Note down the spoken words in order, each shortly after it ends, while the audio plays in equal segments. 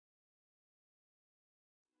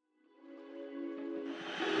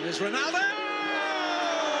Here's Ronaldo!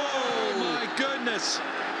 Oh my goodness!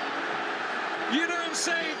 You don't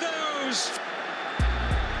save those!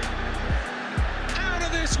 Out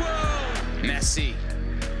of this world! Messi!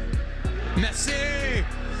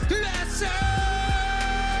 3-0!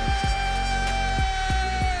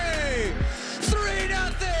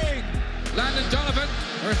 Landon Donovan,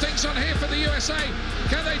 there are things on here for the USA.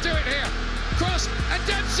 Can they do it here? Cross, and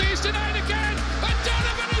Dempsey is denied again, and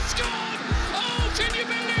Donovan has scored! Oh, can you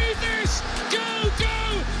believe this? Go,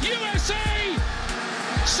 USA!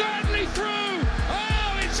 Certainly through.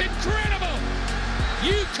 Oh, it's incredible.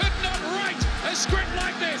 You could not write a script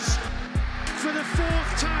like this. For the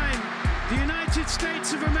fourth time, the United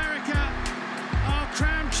States of America are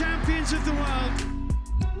crowned champions of the world.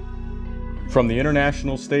 From the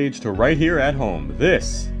international stage to right here at home,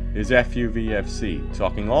 this is FUVFC,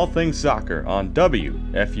 talking all things soccer on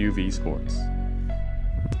WFUV Sports.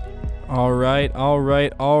 All right.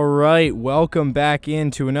 Welcome back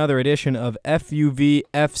into another edition of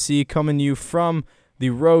FUVFC, coming to you from the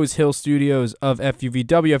Rose Hill studios of FUV,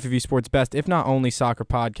 WFUV Sports' best, if not only, soccer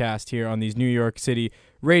podcast here on these New York City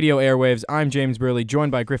radio airwaves. I'm James Birle,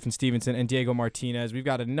 joined by Griffin, Stevenson, and Diego Martinez. We've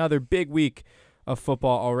got another big week of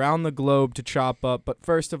football around the globe to chop up. But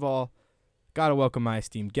first of all, got to welcome my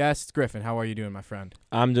esteemed guests. Griffin, how are you doing, my friend?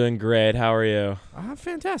 I'm doing great. How are you?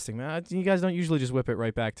 Fantastic, man. You guys don't usually just whip it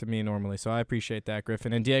right back to me normally, so I appreciate that,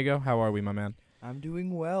 Griffin. And Diego, how are we, my man? I'm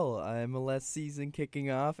doing well. MLS season kicking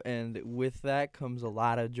off, and with that comes a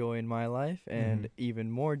lot of joy in my life, and even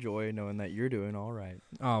more joy knowing that you're doing all right.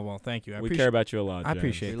 Oh, well, thank you. We care about you a lot, I James.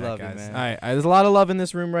 appreciate We that, love you, guys. man. All right, there's a lot of love in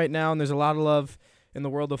this room right now, and there's a lot of love in the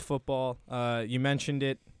world of football. You mentioned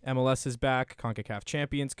it. MLS is back. CONCACAF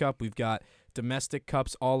Champions Cup. We've got domestic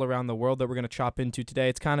cups all around the world that we're going to chop into today.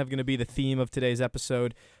 It's kind of going to be the theme of today's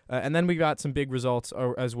episode. And then we got some big results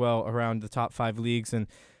as well around the top 5 leagues, and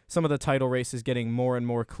some of the title races getting more and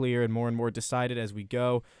more clear and more decided as we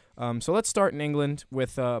go. So let's start in England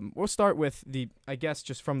with we'll start with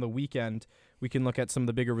just from the weekend, we can look at some of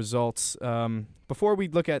the bigger results. Before we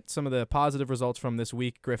look at some of the positive results from this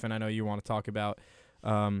week, Griffin, I know you want to talk about.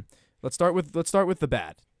 Let's start with the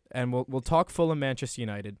bad, and we'll talk Fulham, Manchester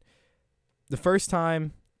United. The first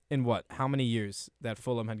time in how many years that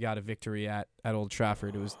Fulham had got a victory at Old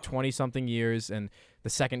Trafford? It was 20-something years, and the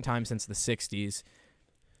second time since the 60s.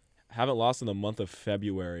 Haven't lost in the month of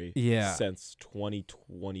February since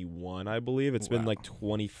 2021, I believe. It's been like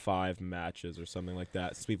 25 matches or something like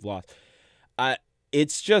that since we've lost.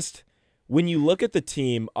 It's just, when you look at the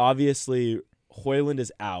team, obviously Højlund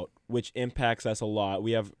is out, which impacts us a lot.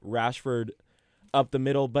 We have Rashford up the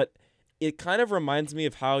middle, but it kind of reminds me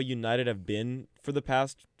of how United have been for the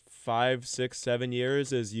past 5, 6, 7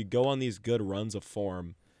 years, is you go on these good runs of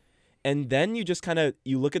form, and then you just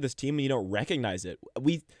you look at this team and you don't recognize it.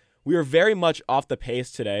 We were very much off the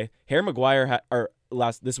pace today. Harry Maguire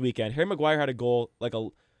this weekend, Harry Maguire had a goal,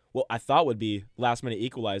 I thought would be last-minute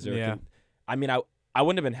equalizer. Yeah. I mean, I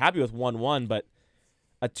wouldn't have been happy with 1-1, but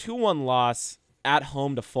a 2-1 loss at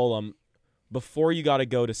home to Fulham before you got to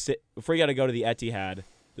go to the Etihad,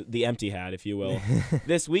 the empty hat, if you will,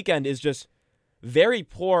 this weekend is just very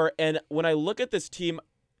poor. And when I look at this team,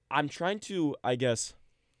 I'm trying to,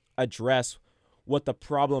 address what the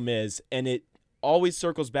problem is, and it always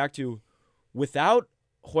circles back to, without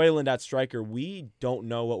Højlund at striker, we don't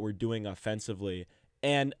know what we're doing offensively.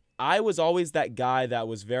 And I was always that guy that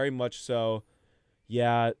was very much so,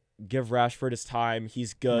 give Rashford his time,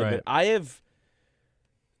 he's good. Right. But I have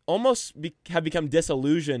almost have become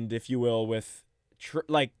disillusioned, if you will, with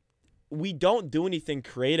we don't do anything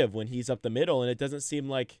creative when he's up the middle, and it doesn't seem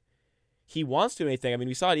like he wants to do anything. I mean,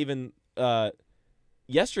 we saw it even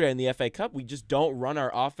yesterday in the FA Cup. We just don't run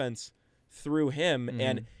our offense through him,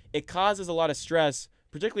 and it causes a lot of stress,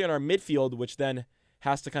 particularly on our midfield, which then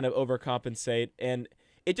has to kind of overcompensate. And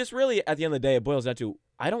it just really, at the end of the day, it boils down to,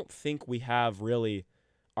 I don't think we have really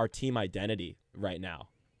our team identity right now.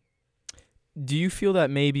 Do you feel that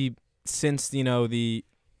maybe since, the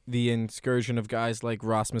incursion of guys like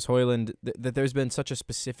Rasmus Højlund, that there's been such a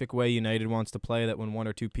specific way United wants to play that when one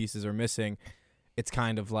or two pieces are missing, it's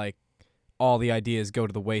kind of like all the ideas go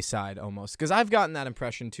to the wayside almost? Because I've gotten that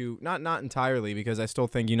impression too, not entirely, because I still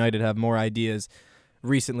think United have more ideas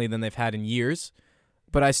recently than they've had in years.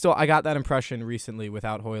 But I got that impression recently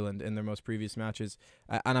without Højlund in their most previous matches,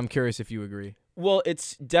 and I'm curious if you agree. Well,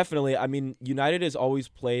 it's definitely, United has always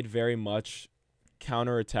played very much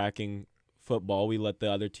counter-attacking football. We let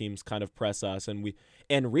the other teams kind of press us,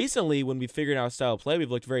 and recently when we figured out style of play, we've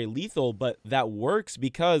looked very lethal, but that works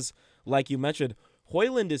because, like you mentioned,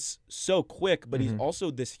 Højlund is so quick, but he's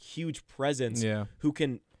also this huge presence who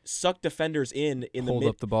can suck defenders in the hold mid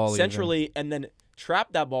up the ball centrally even. and then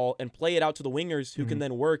trap that ball and play it out to the wingers who can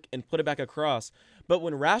then work and put it back across. But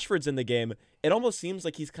when Rashford's in the game, it almost seems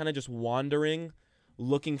like he's kind of just wandering,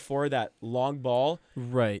 looking for that long ball.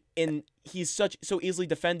 Right. And he's so easily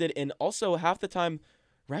defended, and also half the time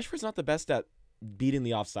Rashford's not the best at beating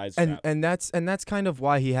the offside trap. And that's kind of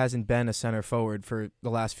why he hasn't been a center forward for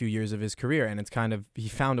the last few years of his career, and it's kind of he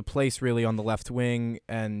found a place really on the left wing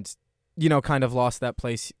and kind of lost that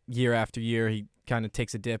place year after year. He kind of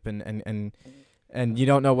takes a dip and you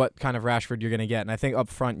don't know what kind of Rashford you're going to get. And I think up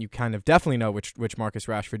front you kind of definitely know which Marcus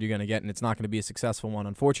Rashford you're going to get, and it's not going to be a successful one,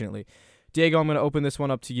 unfortunately. Diego, I'm going to open this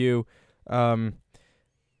one up to you.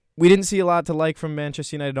 We didn't see a lot to like from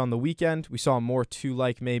Manchester United on the weekend. We saw more to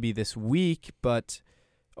like maybe this week, but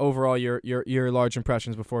overall, your large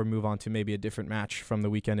impressions before we move on to maybe a different match from the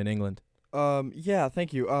weekend in England. Yeah,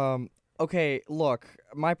 thank you. Okay, look,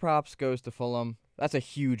 my props goes to Fulham. That's a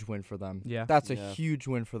huge win for them. Yeah. That's a huge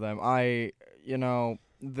win for them.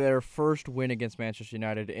 Their first win against Manchester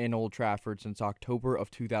United in Old Trafford since October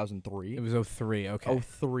of 2003. It was 2003, okay.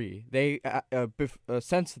 2003. They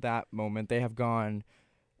since that moment they have gone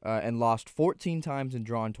and lost 14 times and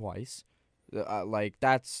drawn twice.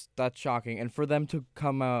 That's shocking. And for them to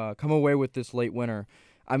come away with this late winner,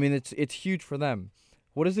 I mean it's huge for them.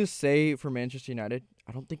 What does this say for Manchester United?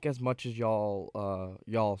 I don't think as much as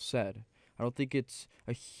y'all said. I don't think it's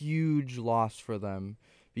a huge loss for them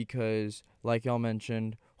because, like y'all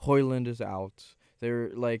mentioned, Højlund is out.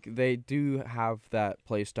 They do have that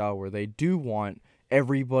play style where they do want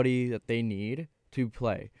everybody that they need to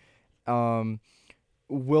play.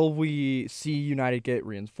 Will we see United get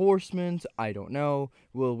reinforcements? I don't know.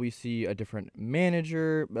 Will we see a different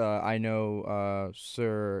manager? I know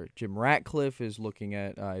Sir Jim Ratcliffe is looking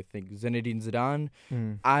at, I think, Zinedine Zidane.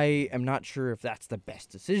 I am not sure if that's the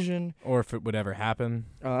best decision. Or if it would ever happen.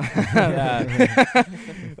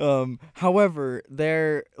 However,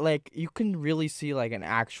 you can really see an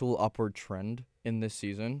actual upward trend in this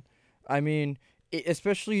season. I mean,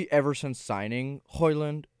 especially ever since signing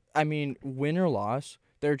Højlund. I mean, win or loss,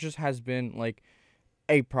 there just has been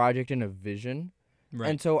a project and a vision. Right.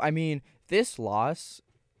 And so, I mean, this loss,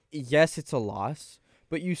 yes, it's a loss,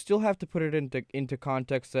 but you still have to put it into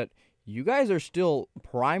context that you guys are still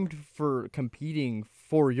primed for competing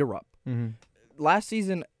for Europe. Mm-hmm. Last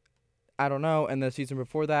season, I don't know, and the season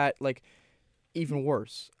before that, even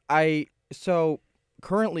worse. So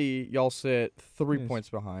currently, y'all sit 3 points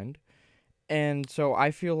behind, and so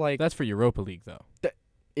I feel like that's for Europa League, though.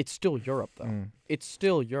 It's still Europe, though. It's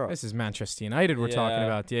still Europe. This is Manchester United we're talking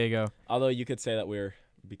about, Diego. Although you could say that we're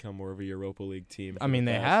become more of a Europa League team. I mean,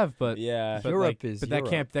 they have, but Europe is. But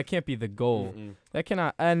Europe. that can't be the goal. Mm-mm. That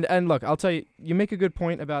cannot. And look, I'll tell you, you make a good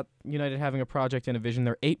point about United having a project and a vision.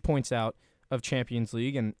 They're 8 points out of Champions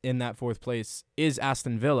League, and in that fourth place is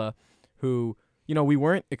Aston Villa, who we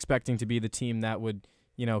weren't expecting to be the team that would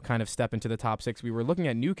kind of step into the top six. We were looking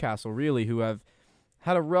at Newcastle, really, who have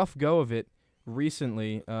had a rough go of it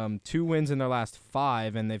recently. 2 wins in their last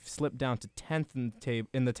 5, and they've slipped down to 10th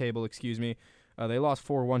in the table. Excuse me. They lost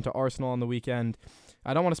 4-1 to Arsenal on the weekend.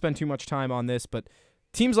 I don't want to spend too much time on this, but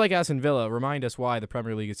teams like Aston Villa remind us why the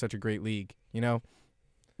Premier League is such a great league.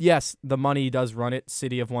 Yes, the money does run it.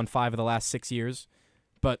 City have won 5 of the last 6 years,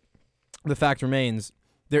 but the fact remains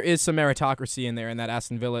there is some meritocracy in there, and that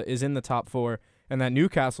Aston Villa is in the top 4. And that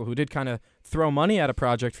Newcastle, who did kind of throw money at a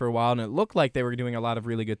project for a while, and it looked like they were doing a lot of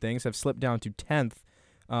really good things, have slipped down to 10th.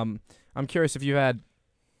 I'm curious if you had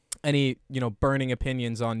any, burning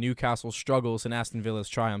opinions on Newcastle's struggles and Aston Villa's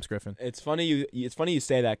triumphs, Griffin. It's funny you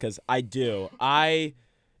say that because I do. I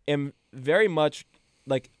am very much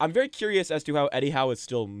I'm very curious as to how Eddie Howe is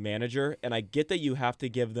still manager, and I get that you have to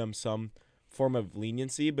give them some form of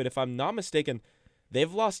leniency, but if I'm not mistaken,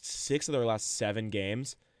 they've lost 6 of their last 7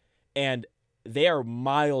 games, and they are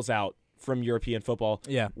miles out from European football.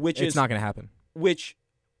 Yeah, it's not going to happen. Which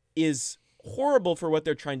is horrible for what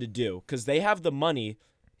they're trying to do because they have the money,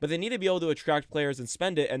 but they need to be able to attract players and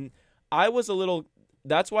spend it. And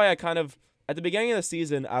that's why I kind of, at the beginning of the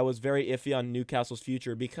season, I was very iffy on Newcastle's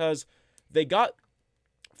future because they got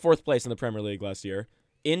 4th place in the Premier League last year.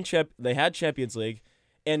 They had Champions League,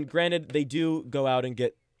 and granted, they do go out and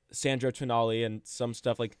get Sandro Tonali and some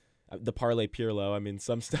stuff like the Parlay Pirlo. I mean,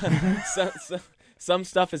 some stuff, some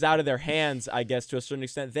stuff is out of their hands, I guess, to a certain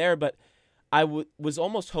extent there. But I was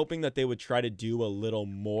almost hoping that they would try to do a little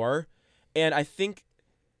more, and I think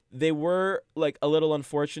they were a little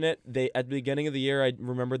unfortunate. At the beginning of the year, I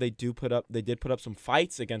remember they did put up some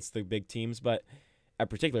fights against the big teams, but in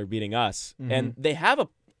particular beating us. Mm-hmm. And they have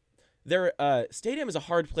their stadium is a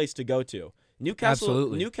hard place to go to.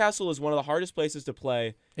 Newcastle is one of the hardest places to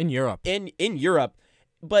play in Europe. In Europe,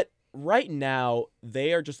 but right now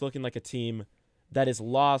they are just looking like a team that is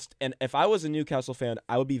lost. And if I was a Newcastle fan,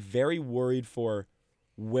 I would be very worried for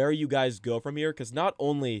where you guys go from here, because not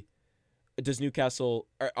only does Newcastle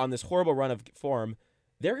on this horrible run of form,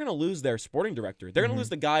 they're going to lose their sporting director. They're going to lose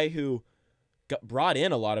the guy who brought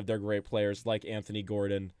in a lot of their great players, like Anthony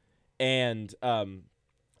Gordon and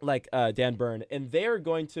Dan Burn, and they're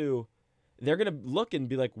going to look and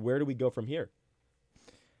be like, where do we go from here?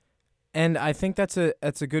 And I think that's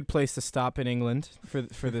a good place to stop in England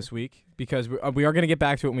for this week, because we are going to get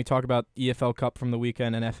back to it when we talk about EFL Cup from the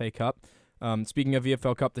weekend and FA Cup. Speaking of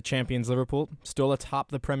EFL Cup, the champions Liverpool still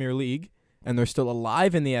atop the Premier League, and they're still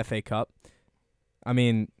alive in the FA Cup. I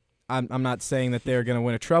mean, I'm not saying that they're going to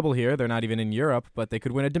win a treble here. They're not even in Europe, but they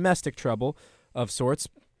could win a domestic treble of sorts.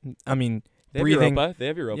 I mean, They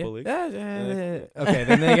have Europa League. Okay,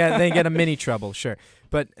 then they get a mini trouble, sure.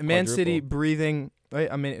 But Man City breathing,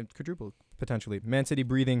 quadruple potentially. Man City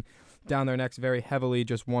breathing down their necks very heavily,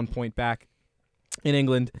 just 1 point back in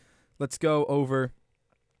England. Let's go over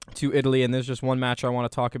to Italy, and there's just one match I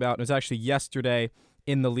want to talk about. It was actually yesterday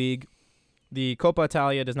in the league. The Coppa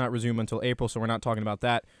Italia does not resume until April, so we're not talking about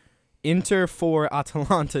that. Inter 4,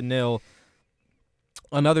 Atalanta 0.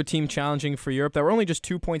 Another team challenging for Europe that were only just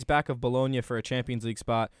 2 points back of Bologna for a Champions League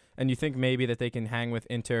spot, and you think maybe that they can hang with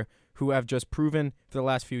Inter, who have just proven for the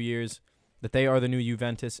last few years that they are the new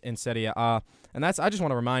Juventus in Serie A. And I just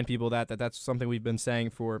want to remind people that's something we've been saying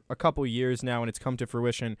for a couple years now, and it's come to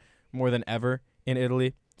fruition more than ever in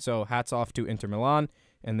Italy. So hats off to Inter Milan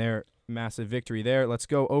and their massive victory there. Let's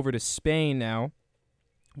go over to Spain now,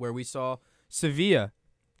 where we saw Sevilla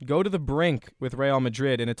go to the brink with Real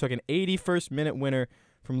Madrid, and it took an 81st minute winner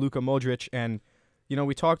from Luka Modric. And,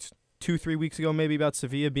 we talked 2-3 weeks ago maybe about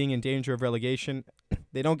Sevilla being in danger of relegation.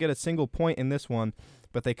 They don't get a single point in this one,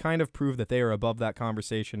 but they kind of prove that they are above that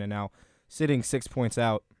conversation and now sitting 6 points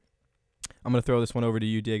out. I'm going to throw this one over to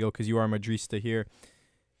you, Diego, because you are Madrista here.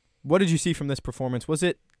 What did you see from this performance? Was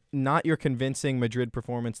it not your convincing Madrid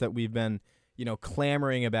performance that we've been,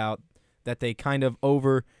 clamoring about, that they kind of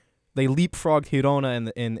they leapfrogged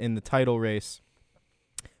Girona in the title race,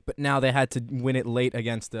 but now they had to win it late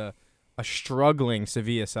against a struggling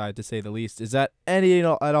Sevilla side, to say the least. Is that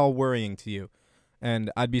at all worrying to you?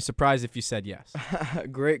 And I'd be surprised if you said yes.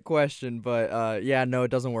 Great question, but no,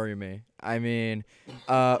 it doesn't worry me. I mean,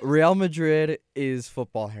 Real Madrid is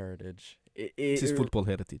football heritage. This is football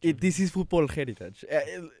heritage. This is football heritage.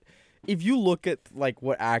 If you look at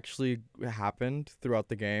what actually happened throughout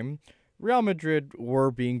the game, Real Madrid were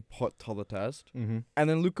being put to the test. Mm-hmm. And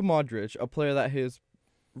then Luka Modric, a player that has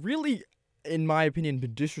really, in my opinion,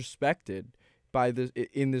 been disrespected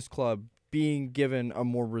in this club, being given a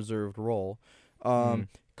more reserved role,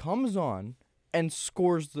 comes on and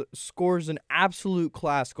scores an absolute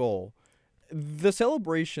class goal. The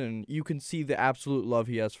celebration, you can see the absolute love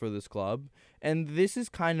he has for this club. And this is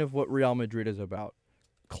kind of what Real Madrid is about.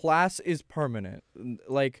 Class is permanent.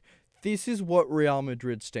 This is what Real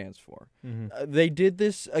Madrid stands for. Mm-hmm. They did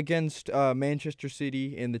this against Manchester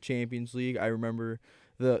City in the Champions League. I remember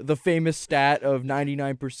the famous stat of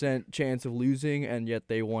 99% chance of losing, and yet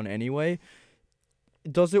they won anyway.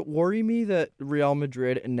 Does it worry me that Real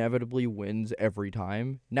Madrid inevitably wins every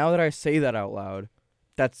time? Now that I say that out loud,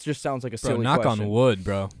 that just sounds like a silly knock question. on wood,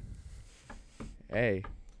 bro. Hey.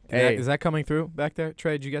 Is that coming through back there?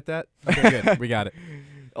 Trey, did you get that? Okay, good. We got it.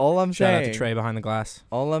 All I'm Shout saying. out to Trey behind the glass.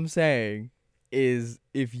 All I'm saying is,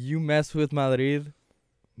 if you mess with Madrid,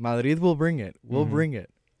 Madrid will bring it. We'll bring it.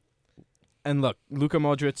 And look, Luka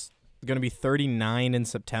Modric's going to be 39 in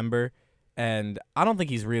September, and I don't think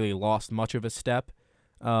he's really lost much of a step.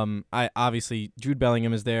 Obviously Jude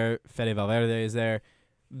Bellingham is there, Fede Valverde is there.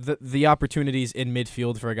 The opportunities in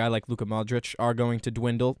midfield for a guy like Luka Modric are going to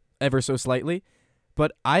dwindle ever so slightly,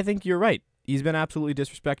 but I think you're right. He's been absolutely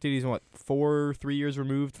disrespected. He's 3 years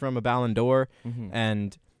removed from a Ballon d'Or,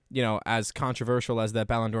 and as controversial as that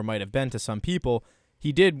Ballon d'Or might have been to some people,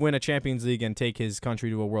 he did win a Champions League and take his country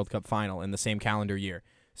to a World Cup final in the same calendar year.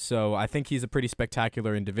 So I think he's a pretty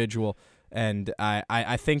spectacular individual, and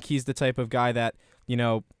I think he's the type of guy that,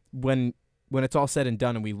 when it's all said and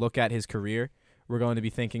done and we look at his career, we're going to be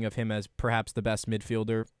thinking of him as perhaps the best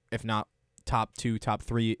midfielder, if not top 2, top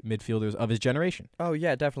 3 midfielders of his generation. Oh,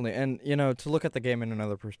 yeah, definitely. And, to look at the game in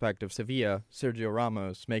another perspective, Sevilla, Sergio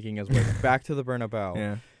Ramos making his way back to the Bernabeu.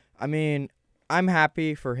 Yeah. I mean, I'm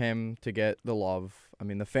happy for him to get the love. I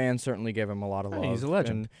mean, the fans certainly gave him a lot of love. He's a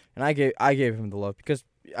legend. And I gave him the love because,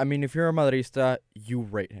 I mean, if you're a Madrista, you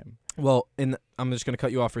rate him. Well, I'm just going to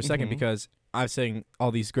cut you off for a second because I'm saying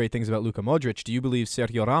all these great things about Luka Modric. Do you believe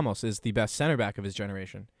Sergio Ramos is the best center back of his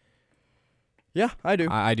generation? Yeah, I do.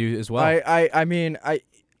 I do as well. I mean,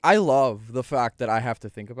 I love the fact that I have to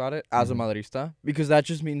think about it as a Madrista, because that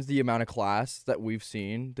just means the amount of class that we've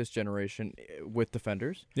seen this generation with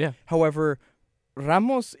defenders. Yeah. However,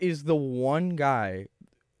 Ramos is the one guy,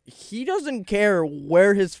 he doesn't care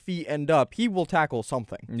where his feet end up. He will tackle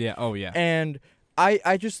something. Yeah. Oh, yeah. And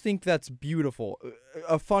I just think that's beautiful.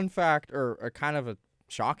 A fun fact, or a kind of a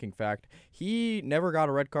shocking fact, he never got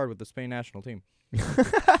a red card with the Spain national team.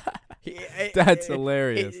 That's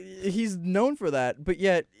hilarious. He's known for that, but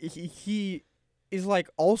yet he is like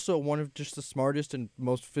also one of just the smartest and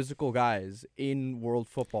most physical guys in world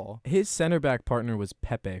football. His center back partner was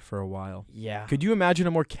Pepe for a while. Yeah. Could you imagine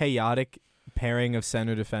a more chaotic pairing of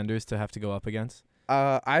center defenders to have to go up against?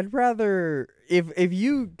 I'd rather, if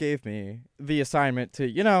you gave me the assignment to,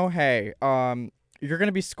 hey, you're going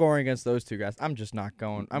to be scoring against those two guys, I'm just not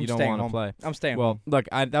going. You don't want to play. I'm staying well, home. Look,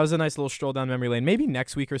 that was a nice little stroll down memory lane. Maybe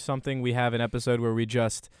next week or something we have an episode where we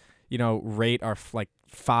just, rate our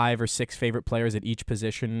 5 or 6 favorite players at each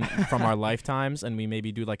position from our lifetimes, and we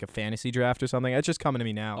maybe do like a fantasy draft or something. It's just coming to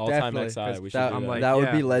me now. All-time XI. We should do that. That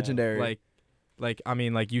would be legendary.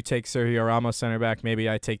 You take Sergio Ramos center back. Maybe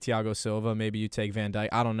I take Thiago Silva. Maybe you take Van Dijk.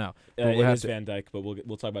 I don't know. It is Van Dijk, but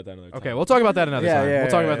we'll talk about that another time. Okay, we'll talk about that another time. We'll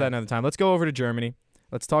talk about that another time. Let's go over to Germany.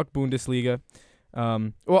 Let's talk Bundesliga.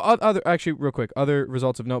 Real quick, other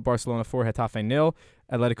results of note: Barcelona 4, Getafe 0,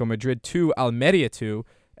 Atletico Madrid 2, Almeria 2,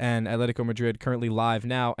 and Atletico Madrid currently live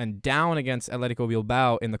now and down against Atletico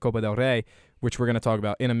Bilbao in the Copa del Rey, which we're going to talk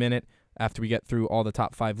about in a minute after we get through all the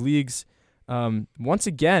top 5 leagues. Once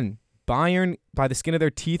again, Bayern, by the skin of their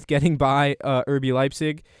teeth, getting by RB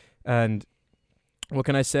Leipzig. And what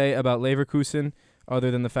can I say about Leverkusen other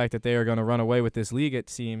than the fact that they are going to run away with this league, it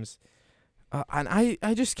seems. And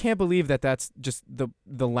I just can't believe that that's just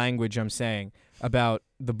the language I'm saying about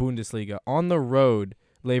the Bundesliga. On the road,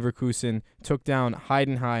 Leverkusen took down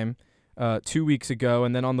Heidenheim 2 weeks ago,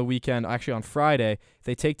 and then on the weekend, actually on Friday,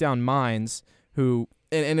 they take down Mainz, who,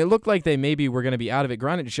 and it looked like they maybe were going to be out of it.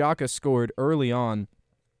 Granit Xhaka scored early on,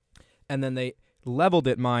 and then they leveled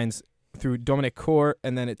at Mainz through Dominic Kor,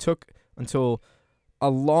 and then it took until a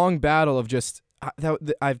long battle of just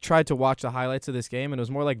I've tried to watch the highlights of this game, and it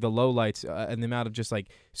was more like the lowlights and the amount of just like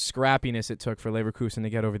scrappiness it took for Leverkusen to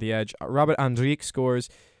get over the edge. Robert Andrich scores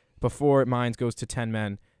before Mainz goes to 10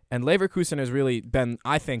 men. And Leverkusen has really been,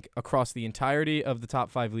 I think, across the entirety of the top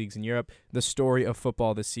 5 leagues in Europe, the story of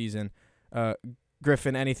football this season.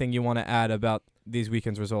 Griffin, anything you want to add about these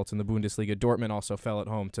weekend's results in the Bundesliga? Dortmund also fell at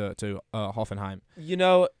home to Hoffenheim.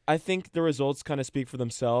 I think the results kind of speak for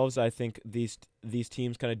themselves. I think these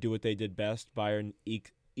teams kind of do what they did best. Bayern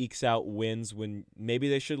ekes out wins when maybe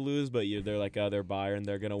they should lose, but they're like, they're Bayern,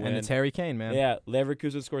 they're going to win. And it's Harry Kane, man. Yeah,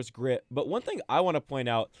 Leverkusen scores grit. But one thing I want to point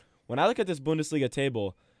out, when I look at this Bundesliga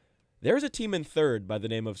table, there's a team in third by the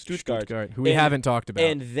name of Stuttgart who we haven't talked about.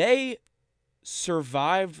 And they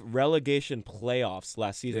survived relegation playoffs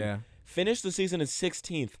last season. Yeah. Finished the season in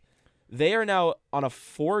 16th. They are now on a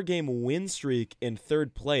 4-game win streak in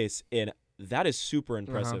third place, and that is super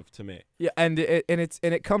impressive to me. Yeah, and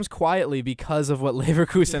it comes quietly because of what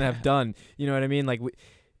Leverkusen have done. You know what I mean? Like,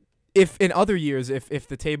 if in other years, if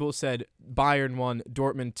the table said Bayern 1,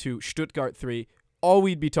 Dortmund 2, Stuttgart 3, all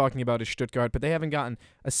we'd be talking about is Stuttgart, but they haven't gotten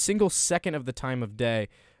a single second of the time of day.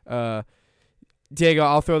 Diego,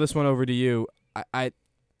 I'll throw this one over to you.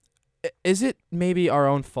 Is it maybe our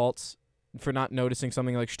own faults for not noticing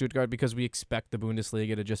something like Stuttgart because we expect the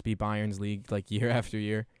Bundesliga to just be Bayern's league like year after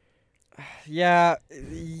year? Yeah,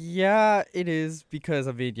 it is because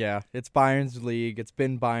it's Bayern's league. It's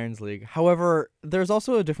been Bayern's league. However, there's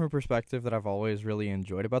also a different perspective that I've always really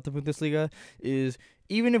enjoyed about the Bundesliga is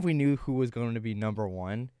even if we knew who was going to be number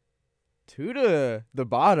 1, to the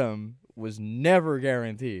bottom was never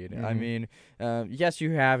guaranteed. Mm-hmm. I mean, yes,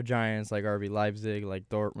 you have giants like RB Leipzig, like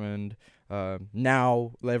Dortmund,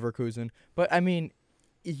 now Leverkusen. But, I mean,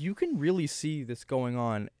 you can really see this going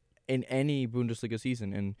on in any Bundesliga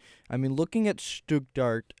season. And, I mean, looking at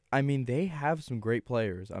Stuttgart, I mean, they have some great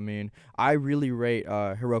players. I mean, I really rate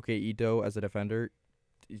Hiroki Ito as a defender.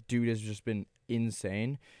 Dude has just been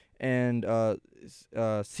insane. And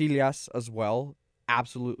Silas as well,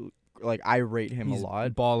 absolutely. Like, I rate him He's a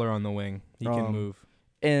lot. Baller on the wing. He can move.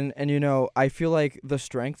 And I feel like the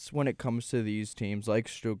strengths when it comes to these teams like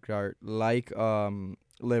Stuttgart, like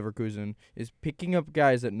Leverkusen, is picking up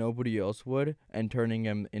guys that nobody else would and turning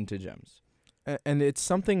them into gems. And it's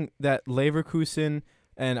something that Leverkusen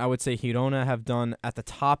and I would say Girona have done at the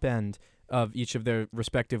top end of each of their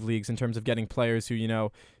respective leagues in terms of getting players who,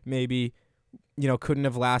 maybe, couldn't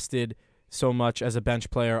have lasted so much as a bench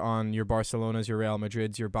player on your Barcelonas, your Real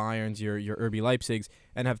Madrids, your Bayerns, your RB Leipzigs,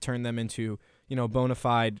 and have turned them into, bona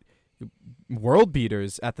fide world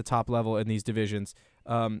beaters at the top level in these divisions.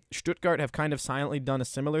 Stuttgart have kind of silently done a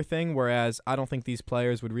similar thing, whereas I don't think these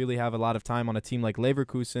players would really have a lot of time on a team like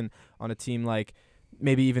Leverkusen, on a team like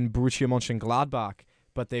maybe even Borussia Mönchengladbach,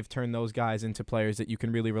 but they've turned those guys into players that you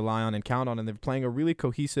can really rely on and count on, and they're playing a really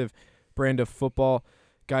cohesive brand of football.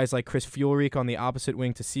 Guys like Chris Fuelrich on the opposite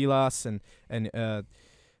wing to Silas, and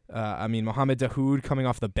Mohamed Dahoud coming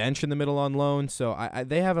off the bench in the middle on loan. So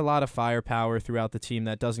they have a lot of firepower throughout the team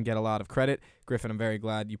that doesn't get a lot of credit. Griffin, I'm very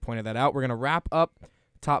glad you pointed that out. We're going to wrap up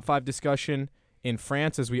top 5 discussion in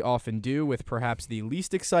France, as we often do, with perhaps the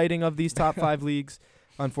least exciting of these top 5 leagues,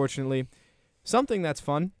 unfortunately. Something that's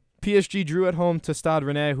fun. PSG drew at home to Stade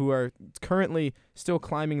Rennais, who are currently still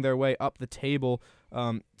climbing their way up the table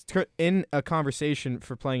in a conversation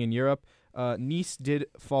for playing in Europe. Nice did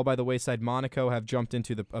fall by the wayside. Monaco have jumped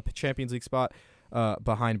into the Champions League spot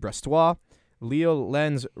behind Brestois. Lille,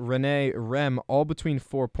 Lens, Rennes, Rennes, all between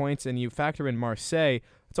 4 points, and you factor in Marseille,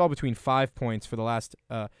 it's all between 5 points for the last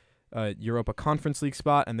Europa Conference League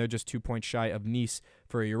spot, and they're just 2 points shy of Nice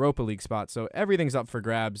for a Europa League spot. So everything's up for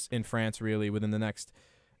grabs in France, really. Within the next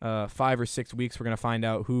 5 or 6 weeks, we're going to find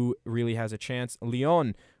out who really has a chance.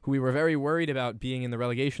 Lyon, who we were very worried about being in the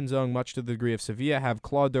relegation zone, much to the degree of Sevilla, have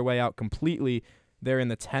clawed their way out completely. They're in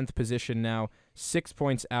the 10th position now, 6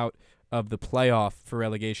 points out of the playoff for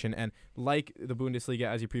relegation. And like the Bundesliga,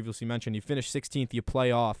 as you previously mentioned, you finish 16th, you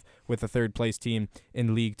play off with the third-place team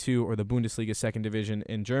in League 2, or the Bundesliga second division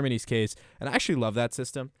in Germany's case. And I actually love that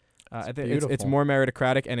system. I think it's more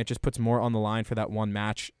meritocratic, and it just puts more on the line for that one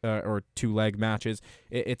match or 2-leg matches.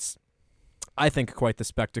 It's, I think, quite the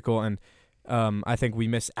spectacle, and I think we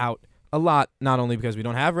miss out a lot, not only because we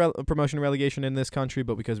don't have promotion and relegation in this country,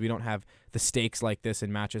 but because we don't have the stakes like this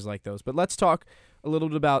in matches like those. But let's talk a little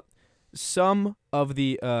bit about some of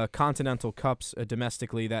the Continental Cups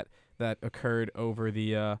domestically that occurred over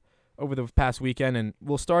the past weekend, and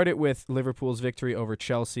we'll start it with Liverpool's victory over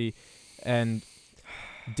Chelsea. And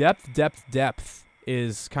depth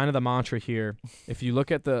is kind of the mantra here. If you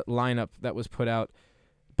look at the lineup that was put out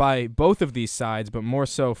by both of these sides, but more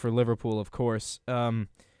so for Liverpool, of course,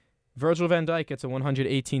 Virgil van Dijk gets a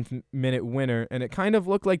 118th minute winner, and it kind of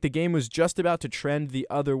looked like the game was just about to trend the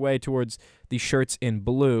other way towards the shirts in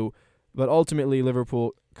blue, but ultimately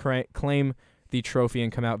Liverpool claim the trophy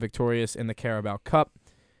and come out victorious in the Carabao Cup.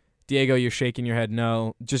 Diego, you're shaking your head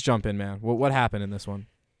no. Just jump in, man. What happened in this one?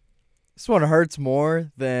 This one hurts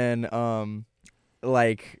more than,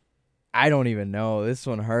 I don't even know. This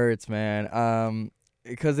one hurts, man.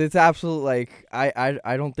 Because it's absolute,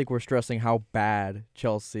 I don't think we're stressing how bad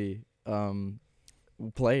Chelsea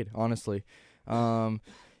played, honestly.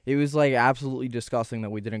 It was, absolutely disgusting that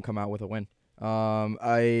we didn't come out with a win.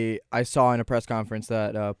 I saw in a press conference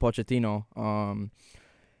that Pochettino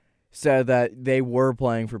said that they were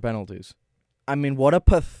playing for penalties. I mean, what a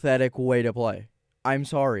pathetic way to play. I'm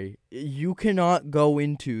sorry. You cannot go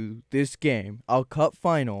into this game, a cup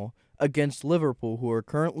final, against Liverpool, who are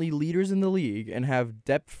currently leaders in the league and have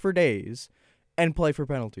depth for days, and play for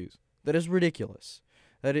penalties. That is ridiculous.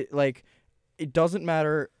 It doesn't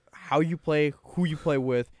matter how you play, who you play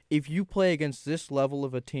with. If you play against this level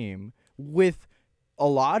of a team with a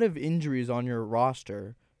lot of injuries on your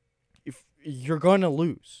roster, if you're going to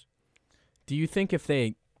lose. Do you think if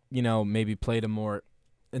they, maybe played a more,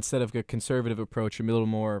 instead of a conservative approach, a little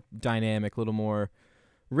more dynamic, a little more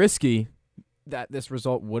risky, that this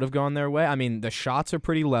result would have gone their way? I mean, the shots are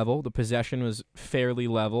pretty level. The possession was fairly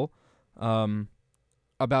level. About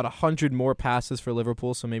 100 more passes for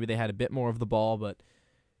Liverpool, so maybe they had a bit more of the ball. But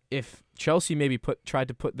if Chelsea maybe tried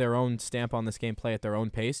to put their own stamp on this game, play at their own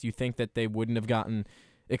pace, you think that they wouldn't have gotten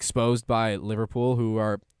exposed by Liverpool, who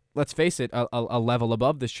are, let's face it, a level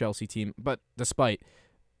above this Chelsea team, but despite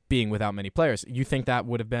being without many players. You think that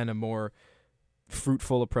would have been a more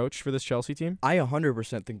fruitful approach for this Chelsea team? I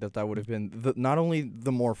 100% think that would have been not only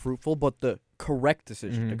the more fruitful, but the correct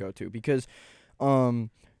decision to go to. Because, look,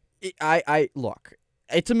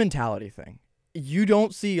 it's a mentality thing. You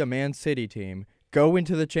don't see a Man City team go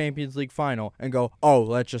into the Champions League final and go, oh,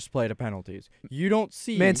 let's just play to penalties. You don't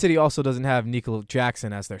see... Man City also doesn't have Nicola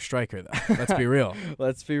Jackson as their striker, though. Let's be real.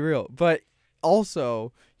 Let's be real. But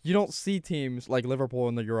also, you don't see teams like Liverpool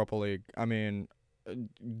in the Europa League,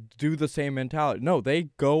 do the same mentality. No, they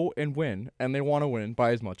go and win, and they want to win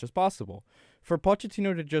by as much as possible. For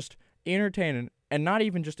Pochettino to just entertain, and not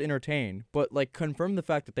even just entertain, but confirm the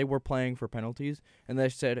fact that they were playing for penalties, and they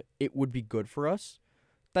said it would be good for us,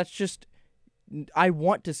 that's just... I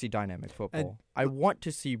want to see dynamic football. I want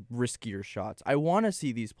to see riskier shots. I want to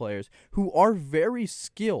see these players who are very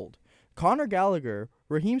skilled. Conor Gallagher,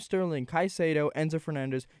 Raheem Sterling, Caicedo, Enzo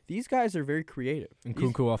Fernandez, these guys are very creative. And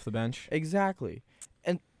Kunku off the bench. Exactly.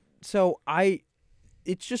 And so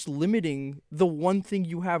it's just limiting the one thing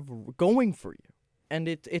you have going for you. And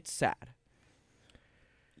it's sad.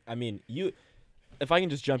 I mean, if I can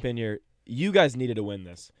just jump in here, you guys needed to win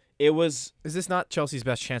this. Is this not Chelsea's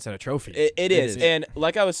best chance at a trophy? It is. And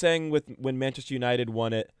like I was saying when Manchester United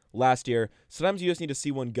won it last year, sometimes you just need to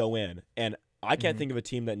see one go in. And I can't think of a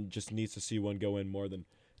team that just needs to see one go in more than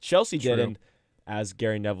Chelsea did. And as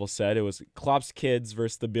Gary Neville said, it was Klopp's kids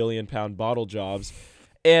versus the billion-pound bottle jobs.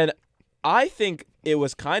 And I think it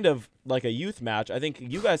was kind of like a youth match. I think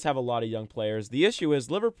you guys have a lot of young players. The issue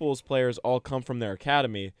is Liverpool's players all come from their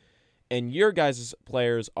academy, and your guys'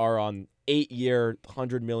 players are on 8-year,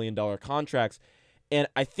 $100 million contracts. And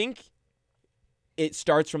I think it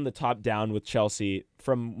starts from the top down with Chelsea,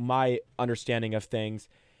 from my understanding of things.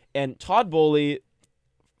 And Todd Boehly,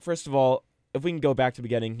 first of all, if we can go back to the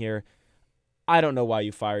beginning here, I don't know why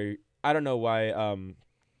you fired Thomas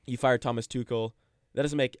Tuchel. That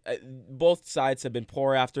doesn't make both sides have been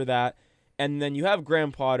poor after that. And then you have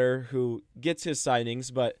Graham Potter, who gets his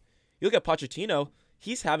signings, but you look at Pochettino,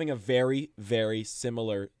 he's having a very, very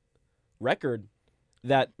similar record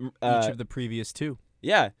that each of the previous two.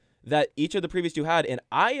 Yeah, that each of the previous two had. And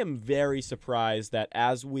I am very surprised that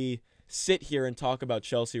as we sit here and talk about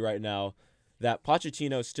Chelsea right now, that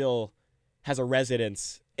Pochettino still has a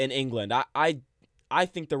residence in England. I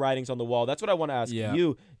think the writing's on the wall. That's what I want to ask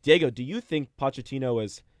you. Diego, do you think Pochettino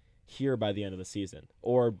is here by the end of the season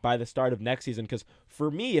or by the start of next season? Because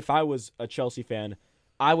for me, if I was a Chelsea fan,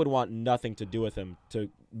 I would want nothing to do with him, to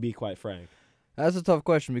be quite frank. That's a tough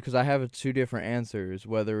question because I have two different answers,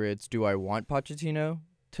 whether it's do I want Pochettino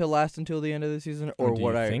to last until the end of the season or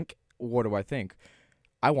what do I think?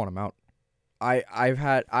 I want him out.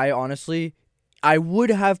 I honestly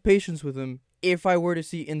would have patience with him if I were to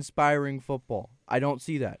see inspiring football. I don't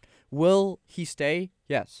see that. Will he stay?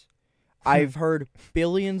 Yes. I've heard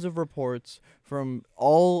billions of reports from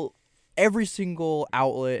every single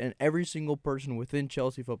outlet and every single person within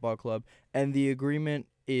Chelsea Football Club, and the agreement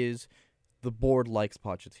is the board likes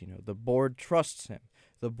Pochettino. The board trusts him.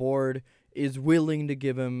 The board is willing to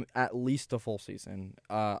give him at least a full season,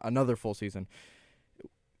 another full season.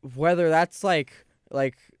 Whether that's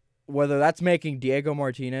whether that's making Diego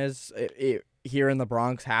Martinez here in the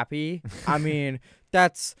Bronx happy, I mean,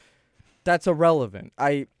 that's irrelevant.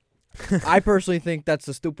 I personally think that's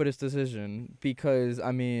the stupidest decision because,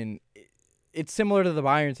 I mean, it's similar to the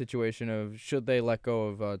Bayern situation of should they let go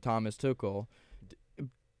of Thomas Tuchel.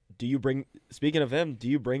 Speaking of him, do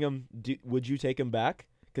you bring him? Would you take him back?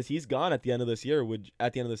 Because he's gone at the end of this year.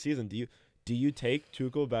 At the end of the season, do you take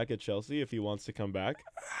Tuchel back at Chelsea if he wants to come back?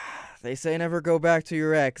 They say never go back to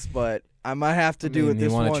your ex, but I might have to do it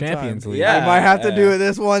this one time. Yeah, I might have to do it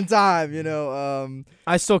this one time, you know.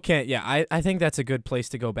 I still can't. Yeah, I think that's a good place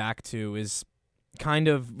to go back to is kind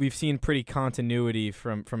of we've seen pretty continuity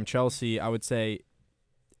from Chelsea. I would say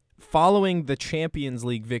following the Champions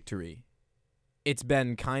League victory, it's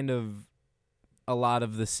been kind of a lot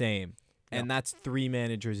of the same. And that's three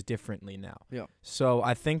managers differently now. Yeah. So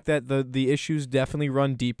I think that the issues definitely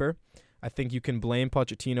run deeper. I think you can blame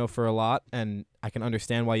Pochettino for a lot, and I can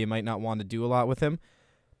understand why you might not want to do a lot with him.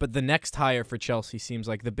 But the next hire for Chelsea seems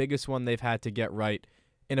like the biggest one they've had to get right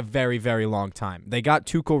in a very, very long time. They got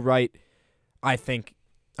Tuchel right, I think.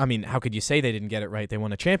 I mean, how could you say they didn't get it right? They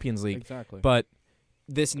won a Champions League. Exactly. But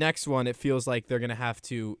this next one, it feels like they're going to have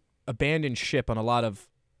to abandon ship on a lot of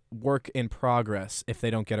work in progress if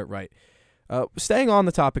they don't get it right. Staying on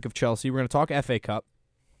the topic of Chelsea, we're going to talk FA Cup.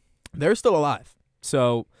 They're still alive.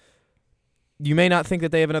 So you may not think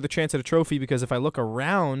that they have another chance at a trophy because if I look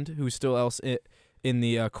around who's still else in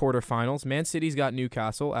the quarterfinals, Man City's got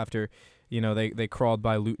Newcastle after they crawled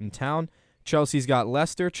by Luton Town. Chelsea's got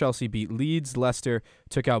Leicester. Chelsea beat Leeds. Leicester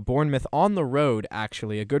took out Bournemouth on the road,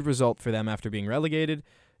 actually. A good result for them after being relegated.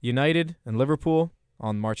 United and Liverpool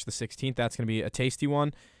on March the 16th. That's going to be a tasty one.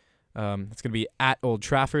 It's going to be at Old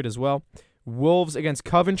Trafford as well. Wolves against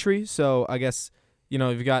Coventry. So I guess,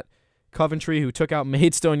 you've got Coventry who took out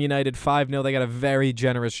Maidstone United 5-0. They got a very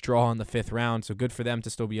generous draw in the 5th round, so good for them to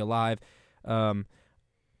still be alive.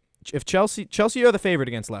 If Chelsea are the favorite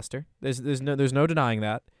against Leicester. There's no denying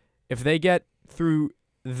that. If they get through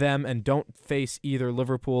them and don't face either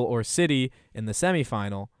Liverpool or City in the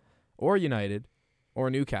semifinal, or United, or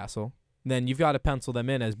Newcastle, then you've got to pencil them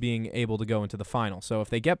in as being able to go into the final. So if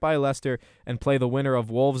they get by Leicester and play the winner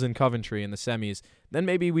of Wolves and Coventry in the semis, then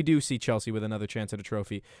maybe we do see Chelsea with another chance at a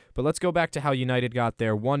trophy. But let's go back to how United got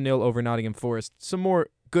there. 1-0 over Nottingham Forest. Some more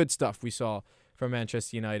good stuff we saw from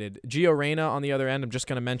Manchester United. Gio Reyna on the other end, I'm just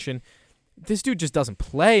going to mention, this dude just doesn't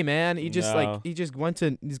play, man. He's going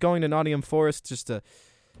to Nottingham Forest just to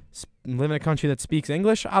live in a country that speaks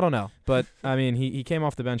English. I don't know. But, I mean, he came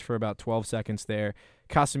off the bench for about 12 seconds there.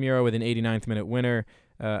 Casemiro with an 89th minute winner,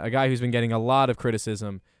 a guy who's been getting a lot of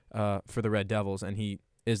criticism for the Red Devils, and he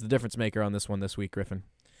is the difference maker on this one this week, Griffin.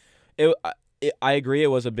 I agree it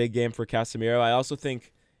was a big game for Casemiro. I also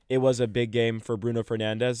think it was a big game for Bruno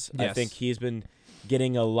Fernandes. Yes. I think he's been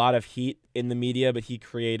getting a lot of heat in the media, but he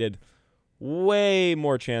created way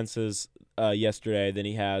more chances yesterday than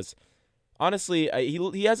he has. Honestly,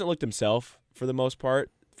 he hasn't looked himself for the most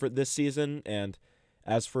part for this season, and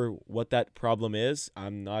as for what that problem is,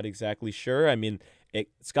 I'm not exactly sure. I mean,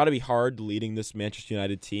 it's got to be hard leading this Manchester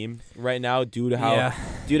United team right now due to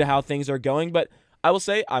how things are going. But I will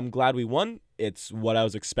say I'm glad we won. It's what I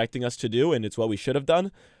was expecting us to do, and it's what we should have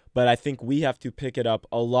done. But I think we have to pick it up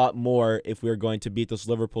a lot more if we're going to beat this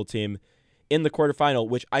Liverpool team in the quarterfinal,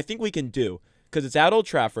 which I think we can do because it's at Old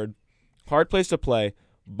Trafford, hard place to play.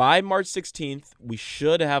 By March 16th, we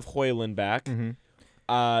should have Højlund back.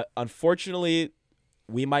 Mm-hmm. Unfortunately,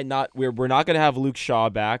 we might not. We're not going to have Luke Shaw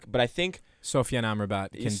back, but I think Sofiane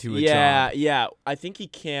Amrabat can do a job. Yeah, I think he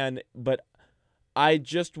can, but I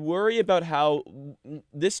just worry about how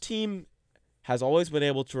this team has always been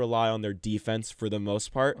able to rely on their defense for the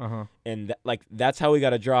most part, and that's how we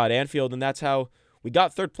got a draw at Anfield, and that's how we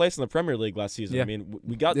got third place in the Premier League last season. Yeah. I mean,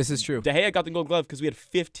 we got this is true. De Gea got the Gold Glove because we had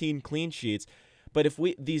 15 clean sheets. But if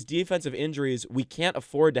these defensive injuries, we can't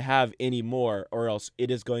afford to have any more, or else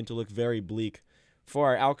it is going to look very bleak for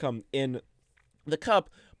our outcome in the Cup.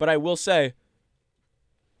 But I will say,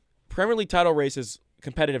 Premier League title race is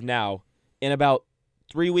competitive now. In about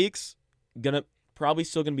 3 weeks, probably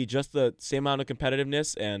still gonna be just the same amount of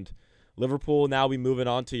competitiveness. And Liverpool now be moving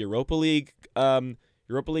on to Europa League round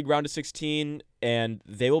of 16, and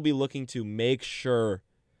they will be looking to make sure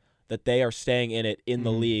that they are staying in it in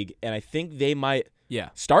the league, and I think they might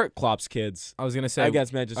start Klopp's kids. I was gonna say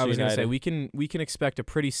against Manchester United. I was gonna say we can expect a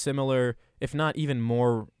pretty similar, if not even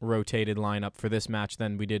more rotated lineup for this match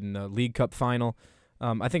than we did in the League Cup final.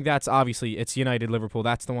 I think that's obviously it's United Liverpool.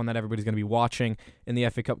 That's the one that everybody's going to be watching in the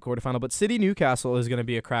FA Cup quarterfinal. But City Newcastle is going to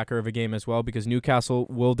be a cracker of a game as well because Newcastle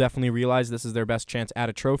will definitely realize this is their best chance at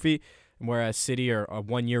a trophy, whereas City are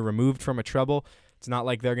 1 year removed from a treble. It's not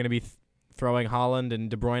like they're going to be throwing Haaland and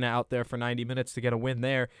De Bruyne out there for 90 minutes to get a win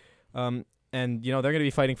there. And, they're going to be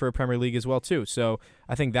fighting for a Premier League as well, too. So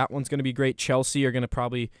I think that one's going to be great. Chelsea are going to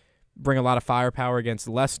probably bring a lot of firepower against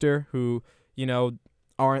Leicester, who,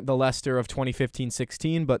 aren't the Leicester of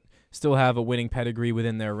 2015-16, but still have a winning pedigree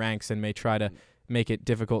within their ranks and may try to make it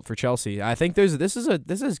difficult for Chelsea. I think this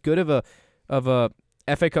is as good of a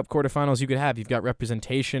FA Cup quarterfinals you could have. You've got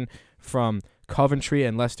representation from Coventry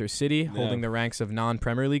and Leicester City holding the ranks of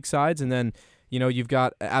non-Premier League sides, and then you've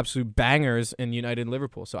got absolute bangers in United and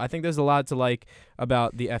Liverpool. So I think there's a lot to like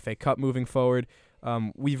about the FA Cup moving forward.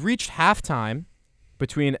 We've reached halftime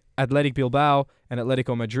between Athletic Bilbao and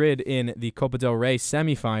Atletico Madrid in the Copa del Rey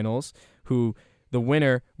semifinals, who the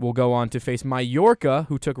winner will go on to face Mallorca,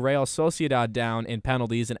 who took Real Sociedad down in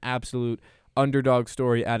penalties, an absolute underdog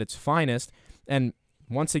story at its finest. And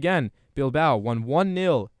once again, Bilbao won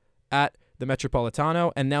 1-0 at the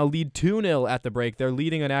Metropolitano and now lead 2-0 at the break. They're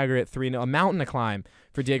leading an aggregate 3-0, a mountain to climb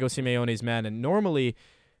for Diego Simeone's men. And normally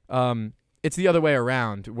it's the other way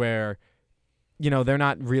around where they're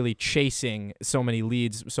not really chasing so many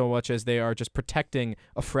leads so much as they are just protecting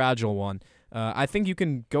a fragile one. I think you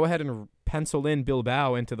can go ahead and pencil in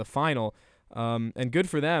Bilbao into the final, and good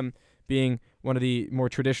for them being one of the more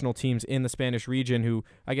traditional teams in the Spanish region who,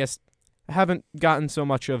 I guess, haven't gotten so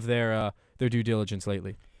much of their due diligence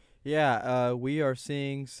lately. Yeah, we are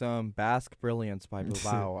seeing some Basque brilliance by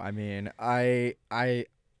Bilbao. I mean, I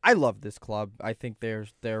love this club. I think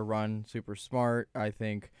their run super smart. I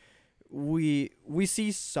think we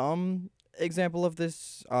see some example of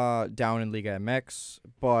this down in Liga MX,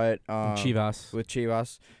 but with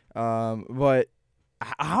Chivas. But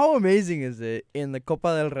how amazing is it in the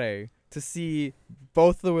Copa del Rey to see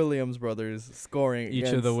both the Williams brothers scoring each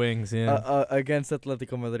of the wings, against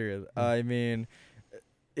Atletico Madrid? I mean,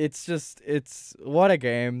 it's what a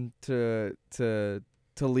game to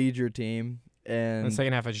lead your team. And the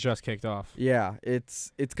second half has just kicked off. Yeah,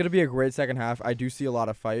 it's going to be a great second half. I do see a lot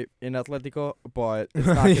of fight in Atletico, but it's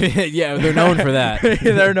not yeah, they're known for that.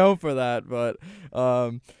 They're known for that, but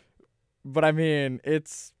I mean,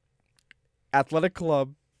 it's Athletic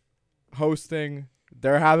Club hosting.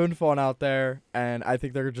 They're having fun out there, and I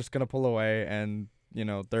think they're just gonna pull away, and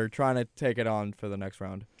they're trying to take it on for the next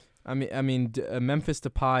round. Memphis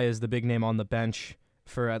Depay is the big name on the bench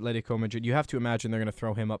for Atletico Madrid. You have to imagine they're going to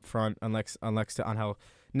throw him up front, unless to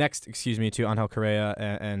Angel Correa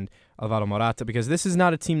and Alvaro Morata, because this is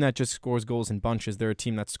not a team that just scores goals in bunches. They're a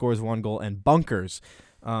team that scores one goal and bunkers.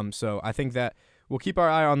 So I think that we'll keep our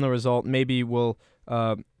eye on the result. Maybe we'll.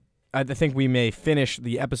 I think we may finish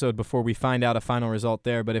the episode before we find out a final result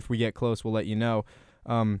there, but if we get close, we'll let you know.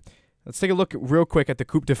 Let's take a look real quick at the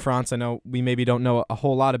Coupe de France. I know we maybe don't know a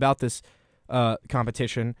whole lot about this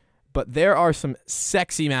competition, but there are some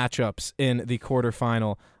sexy matchups in the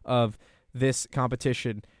quarterfinal of this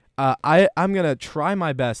competition. I'm going to try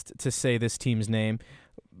my best to say this team's name,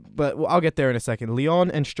 but I'll get there in a second. Lyon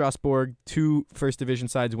and Strasbourg, two first division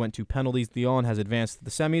sides, went to penalties. Lyon has advanced to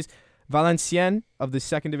the semis. Valenciennes of the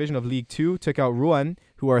second division of Ligue 2 took out Rouen,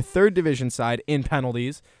 who are a third division side, in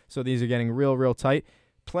penalties. So these are getting real tight.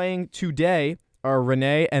 Playing today are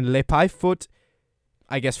Rennes and L'Épée Foot.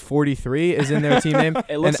 I guess 43 is in their team name.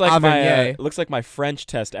 It looks like my French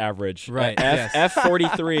test average. Right.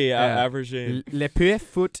 F43 averaging. L'Épée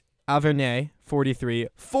Foot Avernay 43,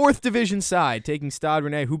 fourth division side, taking Stade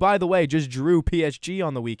Rennais, who by the way just drew PSG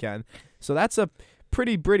on the weekend. So that's a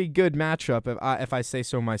pretty good matchup if I say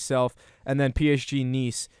so myself. And then PSG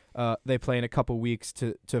Nice, they play in a couple weeks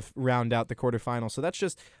to round out the quarterfinals. So that's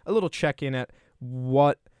just a little check-in at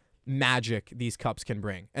what magic these cups can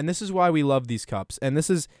bring. And this is why we love these cups. And this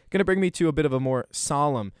is going to bring me to a bit of a more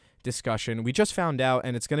solemn discussion. We just found out,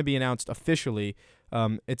 and it's going to be announced officially.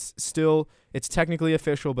 It's technically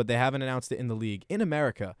official, but they haven't announced it in the league. In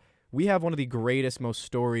America, we have one of the greatest, most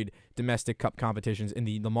storied domestic cup competitions in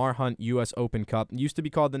the Lamar Hunt U.S. Open Cup. It used to be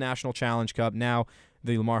called the National Challenge Cup, now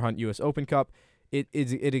the Lamar Hunt U.S. Open Cup. It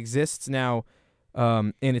exists now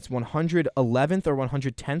in its 111th or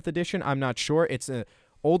 110th edition. I'm not sure. It's an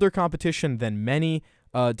older competition than many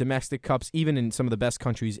domestic cups, even in some of the best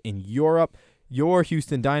countries in Europe. Your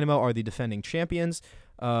Houston Dynamo are the defending champions.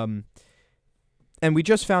 And we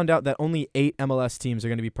just found out that only 8 MLS teams are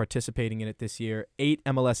going to be participating in it this year, 8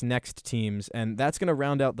 MLS Next teams, and that's going to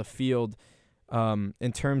round out the field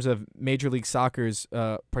in terms of Major League Soccer's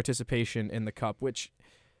participation in the Cup, which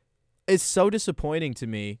is so disappointing to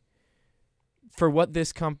me for what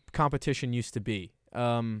this competition used to be.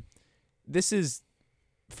 This is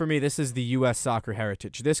the U.S. soccer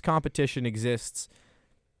heritage. This competition exists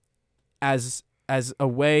as a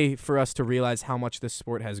way for us to realize how much this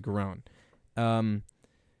sport has grown.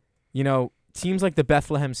 Teams like the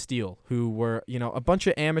Bethlehem Steel, who were, a bunch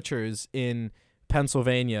of amateurs in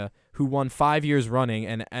Pennsylvania who won 5 years running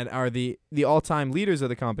and are the all-time leaders of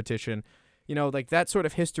the competition, like that sort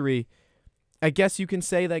of history. I guess you can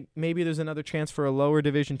say that maybe there's another chance for a lower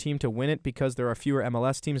division team to win it because there are fewer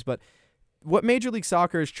MLS teams, but what Major League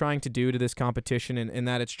Soccer is trying to do to this competition in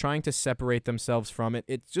that it's trying to separate themselves from it,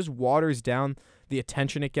 it just waters down the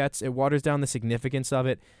attention it gets. It waters down the significance of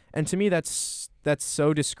it. And to me, that's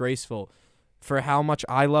so disgraceful for how much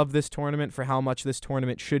I love this tournament, for how much this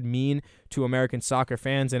tournament should mean to American soccer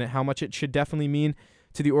fans, and how much it should definitely mean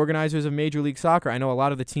to the organizers of Major League Soccer. I know a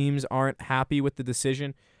lot of the teams aren't happy with the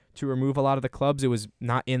decision to remove a lot of the clubs. It was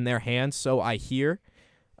not in their hands, so I hear.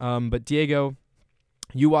 But Diego,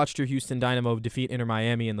 you watched your Houston Dynamo defeat Inter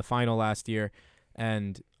Miami in the final last year,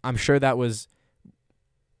 and I'm sure that was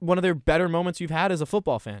one of their better moments you've had as a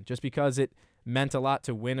football fan, just because it meant a lot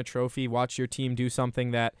to win a trophy, watch your team do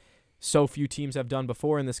something that so few teams have done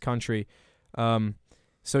before in this country. I'm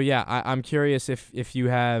curious if you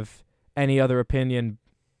have any other opinion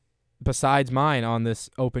besides mine on this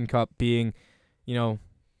Open Cup being,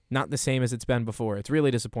 not the same as it's been before. It's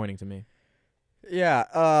really disappointing to me. Yeah,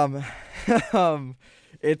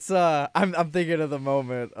 it's I'm thinking of the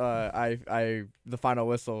moment the final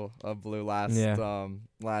whistle blew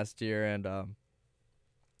last year, and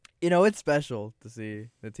it's special to see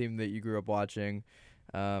the team that you grew up watching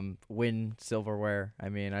win silverware. I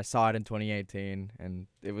mean, I saw it in 2018, and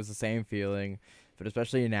it was the same feeling. But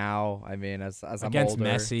especially now, I mean, as I'm against older,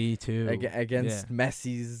 Messi too, against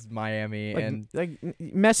Messi's Miami, and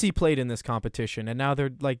Messi played in this competition, and now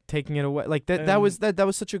they're taking it away. That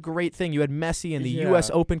was such a great thing. You had Messi in the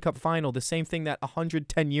U.S. Open Cup final, the same thing that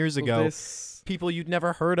 110 years ago, people you'd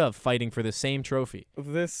never heard of fighting for the same trophy.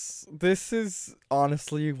 This is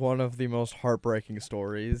honestly one of the most heartbreaking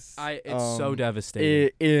stories. It's so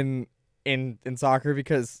devastating in soccer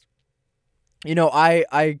because,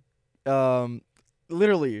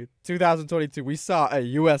 literally, 2022, we saw a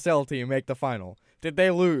USL team make the final. Did they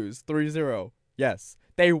lose 3-0? Yes.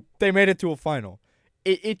 They made it to a final.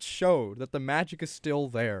 it showed that the magic is still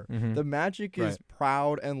there. Mm-hmm. The magic is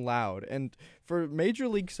proud and loud. And for Major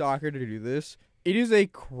League Soccer to do this, it is a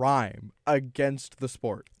crime against the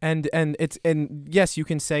sport. And yes, you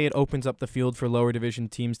can say it opens up the field for lower division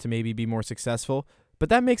teams to maybe be more successful, but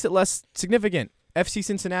that makes it less significant. FC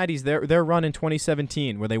Cincinnati's their run in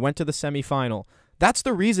 2017 where they went to the semifinal. That's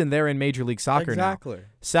the reason they're in Major League Soccer now.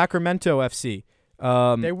 Sacramento FC.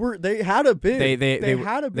 They had a bid. They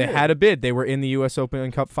had a bid. They were in the U.S.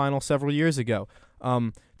 Open Cup final several years ago.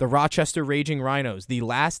 The Rochester Raging Rhinos, the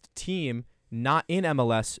last team not in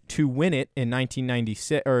MLS to win it in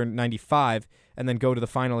 1996 or 95, and then go to the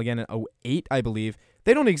final again in 2008, I believe.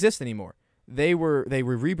 They don't exist anymore. They were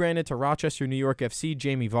rebranded to Rochester New York FC.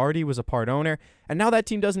 Jamie Vardy was a part owner, and now that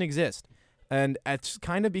team doesn't exist. And it's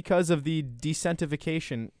kind of because of the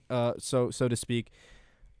decentification, so to speak,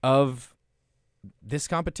 of this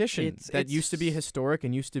competition that used to be historic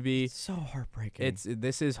and used to be so heartbreaking.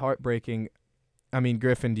 This is heartbreaking. I mean,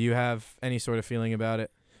 Griffin, do you have any sort of feeling about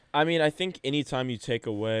it? I mean, I think anytime you take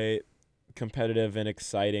away competitive and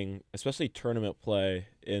exciting, especially tournament play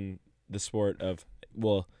in the sport of,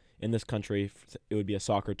 well, in this country, it would be a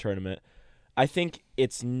soccer tournament. I think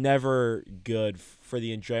it's never good for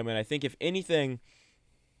the enjoyment. I think if anything,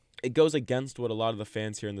 it goes against what a lot of the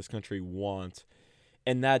fans here in this country want.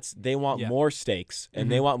 And that's they want more stakes,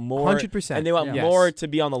 and they want more, 100%, and they want more to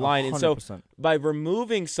be on the line. 100%. And so, 100%. by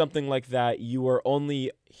removing something like that, you are only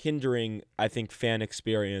hindering, I think, fan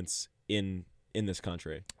experience in this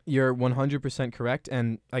country. You're 100% correct,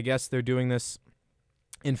 and I guess they're doing this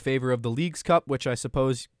in favor of the Leagues Cup, which I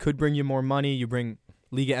suppose could bring you more money. You bring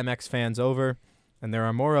Liga MX fans over, and there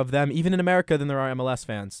are more of them, even in America, than there are MLS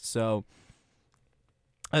fans. So,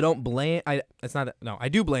 I don't blame. I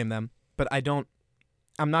do blame them, but I don't.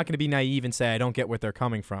 I'm not going to be naive and say I don't get where they're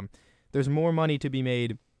coming from. There's more money to be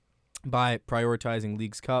made by prioritizing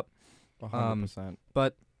Leagues Cup. 100%.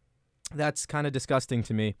 But that's kind of disgusting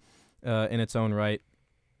to me in its own right.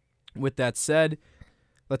 With that said,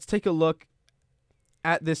 let's take a look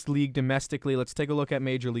at this league domestically. Let's take a look at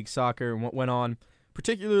Major League Soccer and what went on,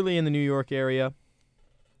 particularly in the New York area,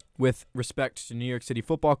 with respect to New York City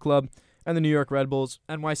Football Club and the New York Red Bulls.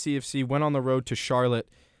 NYCFC went on the road to Charlotte,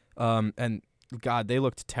 and God, they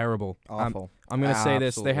looked terrible. Awful. I'm going to say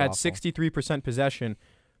this. They had awful. 63% possession,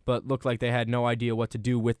 but looked like they had no idea what to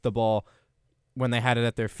do with the ball when they had it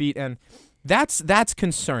at their feet. And that's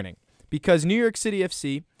concerning because New York City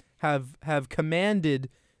FC have commanded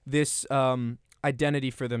this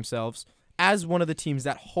identity for themselves as one of the teams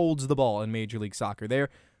that holds the ball in Major League Soccer.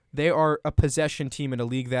 They are a possession team in a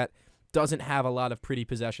league that doesn't have a lot of pretty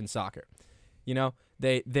possession soccer. You know,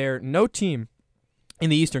 they're no team in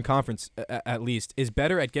the Eastern Conference, at least, is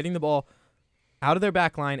better at getting the ball out of their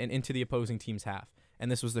back line and into the opposing team's half. And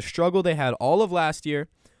this was the struggle they had all of last year,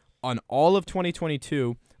 on all of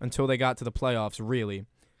 2022, until they got to the playoffs, really,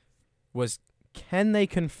 was can they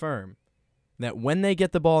confirm that when they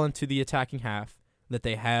get the ball into the attacking half, that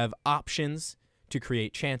they have options to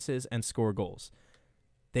create chances and score goals?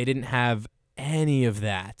 They didn't have any of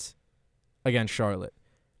that against Charlotte.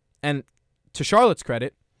 And to Charlotte's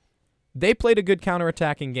credit, they played a good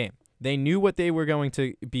counterattacking game. They knew what they were going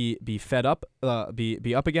to be fed up,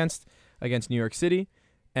 be up against New York City,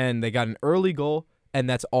 and they got an early goal, and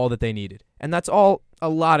that's all that they needed. And that's all a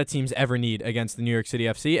lot of teams ever need against the New York City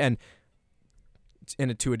FC,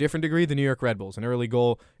 and to a different degree, the New York Red Bulls. An early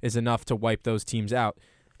goal is enough to wipe those teams out.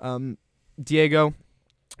 Diego,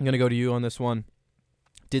 I'm going to go to you on this one.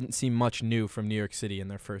 Didn't see much new from New York City in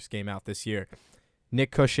their first game out this year.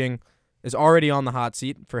 Nick Cushing is already on the hot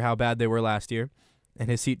seat for how bad they were last year, and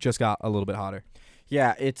his seat just got a little bit hotter.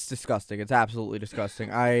 Yeah, it's disgusting. It's absolutely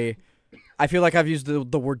disgusting. I feel like I've used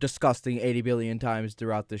the word disgusting 80 billion times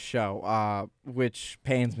throughout this show, which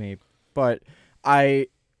pains me. But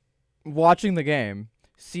watching the game,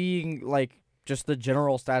 seeing like just the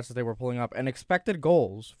general stats that they were pulling up, and expected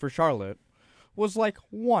goals for Charlotte was like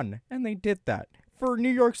 1, and they did that. For New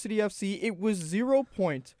York City FC, it was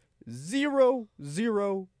 0.002.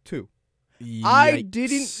 Yikes. I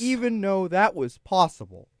didn't even know that was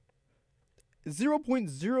possible.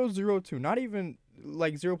 0.002, not even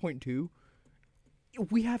like 0.2.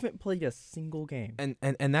 We haven't played a single game. And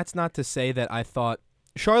that's not to say that I thought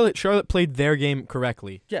Charlotte played their game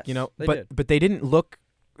correctly. Yes, you know, they but did. But they didn't look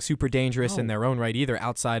super dangerous in their own right either,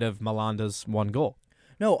 outside of Malanda's one goal.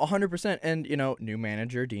 No, 100%. And, you know, new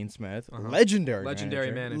manager, Dean Smith, legendary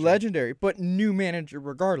manager. Legendary, but new manager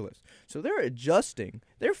regardless. So they're adjusting.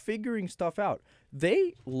 They're figuring stuff out.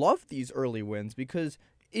 They love these early wins because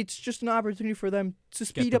it's just an opportunity for them to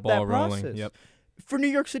speed up that process. Yep. For New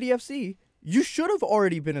York City FC, you should have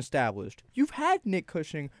already been established. You've had Nick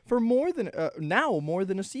Cushing for more than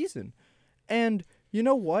a season. And you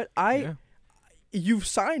know what? You've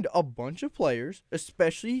signed a bunch of players,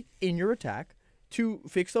 especially in your attack, to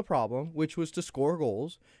fix the problem, which was to score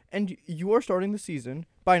goals, and you are starting the season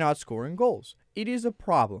by not scoring goals. It is a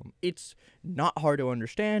problem. It's not hard to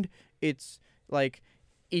understand. It's a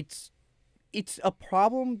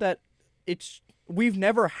problem that we've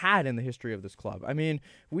never had in the history of this club. I mean,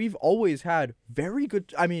 we've always had very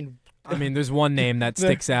good. I mean, there's one name that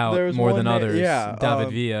sticks out more than others. Yeah,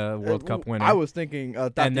 David Villa, World Cup winner. I was thinking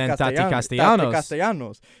Tati and then Tati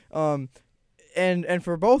Castellanos. And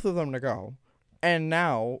for both of them to go, and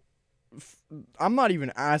now I'm not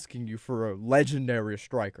even asking you for a legendary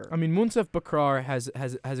striker. I mean, Munsef Bakrar has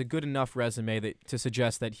a good enough resume to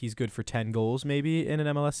suggest that he's good for 10 goals maybe in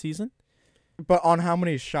an MLS season. But on how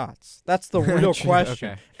many shots? That's the real question.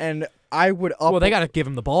 Okay. And I would Well, they got to give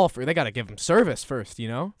him the ball they got to give him service first, you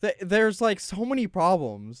know? There's so many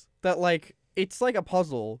problems that it's like a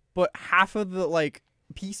puzzle, but half of the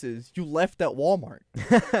pieces you left at Walmart.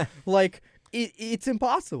 It's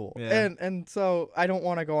impossible. Yeah. And so I don't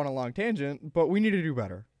want to go on a long tangent, but we need to do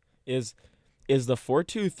better. Is the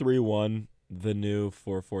 4-2-3-1 the new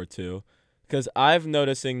 4-4-2? Because I'm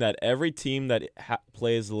noticing that every team that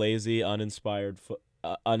plays lazy, uninspired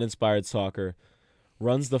soccer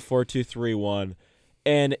runs the 4-2-3-1,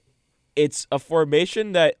 and it's a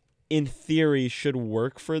formation that, in theory, should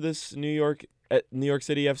work for this New York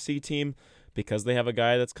City FC team because they have a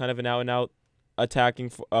guy that's kind of an out-and-out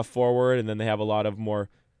attacking forward, and then they have a lot of more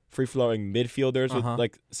free-flowing midfielders with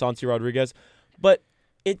like Santi Rodriguez. But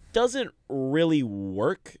it doesn't really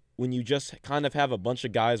work when you just kind of have a bunch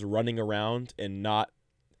of guys running around and not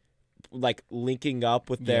linking up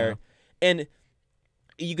with their and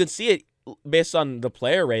you could see it based on the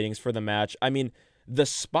player ratings for the match. I mean, the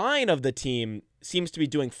spine of the team seems to be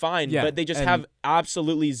doing fine, but they just have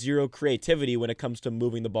absolutely zero creativity when it comes to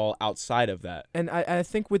moving the ball outside of that. And I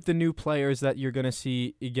think with the new players that you're going to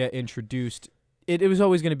see get introduced, it was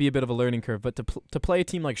always going to be a bit of a learning curve, but to play a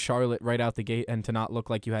team like Charlotte right out the gate and to not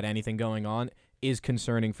look like you had anything going on is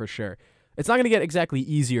concerning for sure. It's not going to get exactly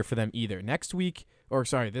easier for them either.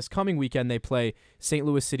 This coming weekend, they play St.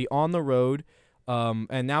 Louis City on the road,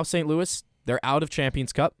 and now St. Louis, they're out of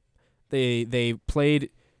Champions Cup. They played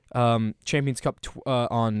Champions Cup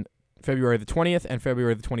on February the 20th and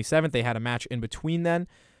February the 27th. They had a match in between then,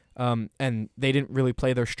 and they didn't really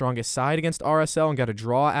play their strongest side against RSL and got a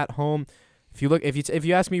draw at home. If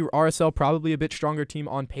you ask me, RSL probably a bit stronger team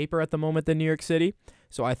on paper at the moment than New York City.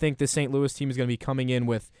 So I think the St. Louis team is going to be coming in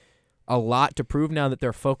with a lot to prove now that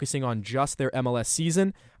they're focusing on just their MLS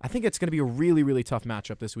season. I think it's going to be a really, really tough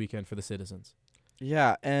matchup this weekend for the Citizens.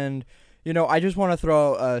 Yeah, and I just want to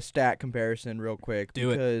throw a stat comparison real quick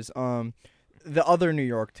because the other New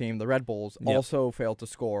York team, the Red Bulls, also failed to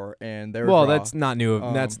score, and that's not new.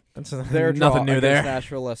 That's their nothing new there.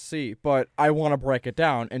 Nashville SC, but I want to break it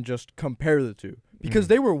down and just compare the two because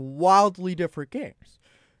they were wildly different games.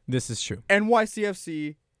 This is true.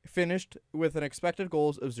 NYCFC finished with an expected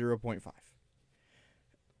goals of 0.5.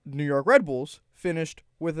 New York Red Bulls finished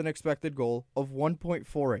with an expected goal of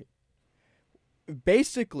 1.48.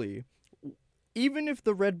 Basically, even if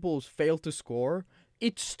the Red Bulls fail to score,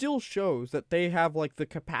 it still shows that they have the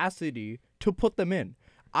capacity to put them in.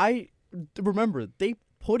 I remember they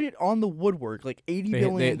put it on the woodwork 80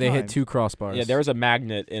 billion times. They hit 2 crossbars. Yeah, there was a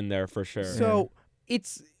magnet in there for sure. So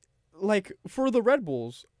it's for the Red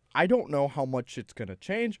Bulls, I don't know how much it's going to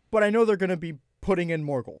change, but I know they're going to be putting in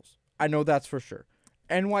more goals. I know that's for sure.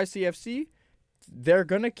 NYCFC, they're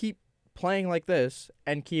going to keep playing like this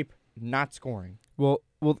and keep not scoring. Well,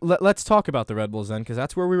 let's talk about the Red Bulls then, because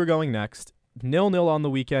that's where we were going next. 0-0 on the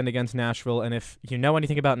weekend against Nashville, and if you know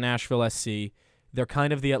anything about Nashville SC, they're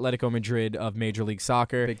kind of the Atletico Madrid of Major League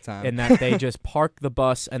Soccer. Big time. In that they just park the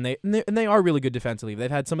bus, and they are really good defensively.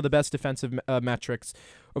 They've had some of the best defensive metrics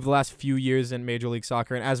over the last few years in Major League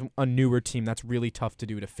Soccer, and as a newer team, that's really tough to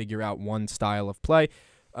do, to figure out one style of play.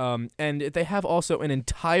 And they have also an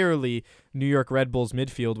entirely New York Red Bulls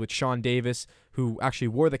midfield with Sean Davis, who actually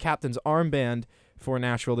wore the captain's armband for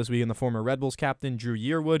Nashville this week, and the former Red Bulls captain, Drew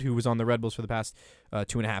Yearwood, who was on the Red Bulls for the past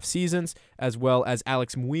 2.5 seasons, as well as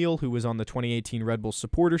Alex Muil, who was on the 2018 Red Bulls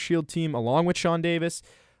Supporter Shield team, along with Sean Davis.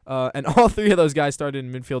 And all three of those guys started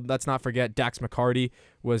in midfield. Let's not forget Dax McCarty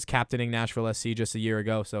was captaining Nashville SC just a year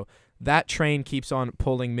ago. So that train keeps on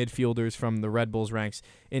pulling midfielders from the Red Bulls ranks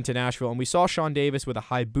into Nashville. And we saw Sean Davis with a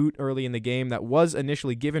high boot early in the game that was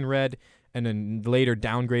initially given red and then later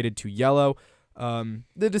downgraded to yellow.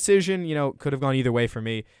 The decision, could have gone either way for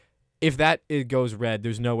me. if it goes red,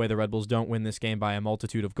 there's no way the Red Bulls don't win this game by a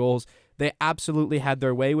multitude of goals. They absolutely had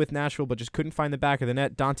their way with Nashville, but just couldn't find the back of the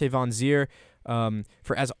net. Dante Van Zier,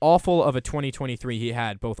 for as awful of a 2023 he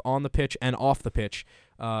had, both on the pitch and off the pitch,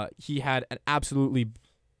 he had an absolutely,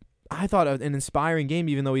 I thought, an inspiring game,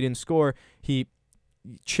 even though he didn't score. He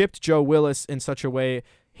chipped Joe Willis in such a way,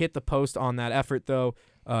 hit the post on that effort, though.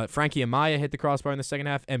 Frankie Amaya hit the crossbar in the second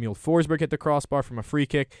half. Emil Forsberg hit the crossbar from a free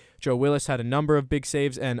kick. Joe Willis had a number of big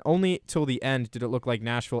saves, and only till the end did it look like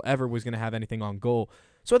Nashville ever was going to have anything on goal.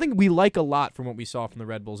 So I think we like a lot from what we saw from the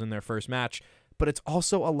Red Bulls in their first match, but it's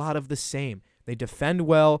also a lot of the same. They defend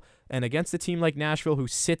well, and against a team like Nashville who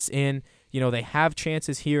sits in, they have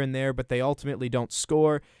chances here and there, but they ultimately don't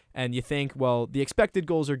score, and you think, well, the expected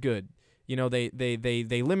goals are good.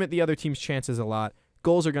 They limit the other team's chances a lot.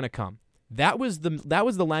 Goals are going to come. That was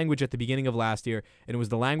the language at the beginning of last year, and it was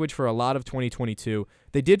the language for a lot of 2022.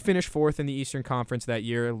 They did finish fourth in the Eastern Conference that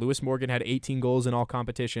year. Lewis Morgan had 18 goals in all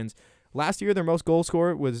competitions. Last year, their highest goal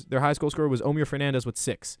scorer was Omir Fernandez with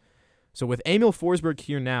 6. So with Emil Forsberg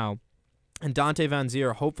here now, and Dante Van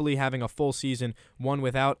Zier hopefully having a full season, one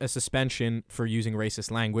without a suspension for using racist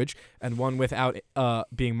language, and one without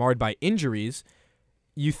being marred by injuries,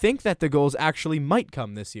 you think that the goals actually might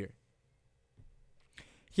come this year.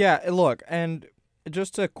 Yeah, look, and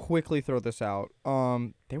just to quickly throw this out,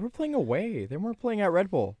 they were playing away. They weren't playing at Red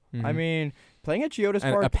Bull. Mm-hmm. I mean, playing at Geodis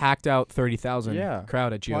Park. A packed-out 30,000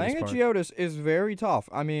 crowd at Geodis Park. Playing at Geodis is very tough.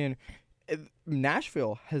 I mean,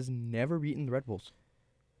 Nashville has never beaten the Red Bulls.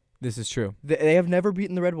 This is true. They have never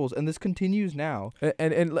beaten the Red Bulls, and this continues now.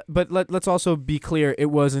 But let's also be clear. It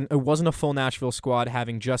wasn't a full Nashville squad,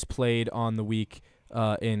 having just played on the week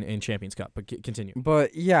in Champions Cup. But continue.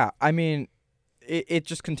 But, yeah, I mean, it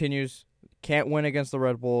just continues. Can't win against the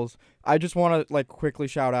Red Bulls. I just want to quickly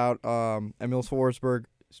shout out Emil Forsberg.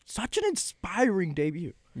 Such an inspiring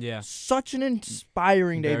debut. Yeah. Such an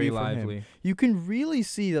inspiring Very debut lively. from him. You can really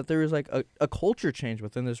see that there is a culture change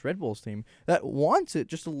within this Red Bulls team that wants it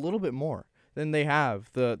just a little bit more than they have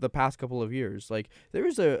the past couple of years. There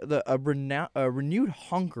is a renewed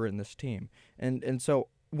hunger in this team. And so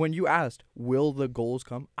when you asked, will the goals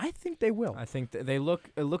come? I think they will. I think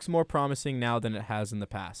it looks more promising now than it has in the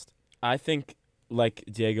past. I think, like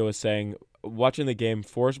Diego was saying, watching the game,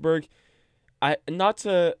 Forsberg, not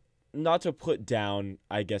to put down,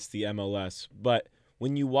 I guess, the MLS, but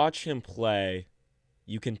when you watch him play,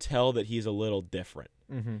 you can tell that he's a little different.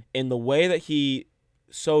 Mm-hmm. In the way that he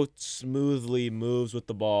so smoothly moves with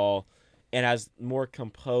the ball and has more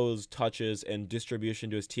composed touches and distribution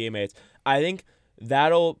to his teammates, I think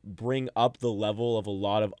that'll bring up the level of a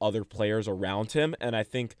lot of other players around him. And I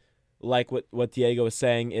think, like what Diego was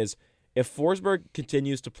saying, is if Forsberg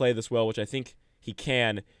continues to play this well, which I think he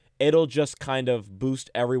can, it'll just kind of boost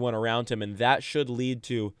everyone around him, and that should lead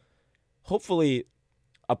to, hopefully,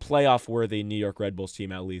 a playoff-worthy New York Red Bulls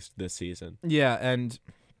team, at least this season. Yeah, and,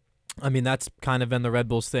 I mean, that's kind of been the Red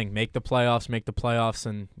Bulls thing. Make the playoffs,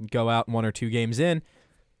 and go out 1 or 2 games in.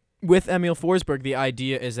 With Emil Forsberg, the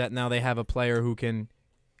idea is that now they have a player who can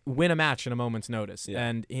win a match in a moment's notice. Yeah.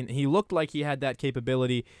 And he looked like he had that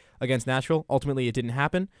capability against Nashville. Ultimately, it didn't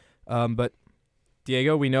happen. But,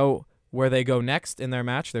 Diego, we know where they go next in their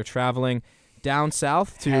match. They're traveling down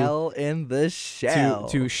south to Hell in the Shell.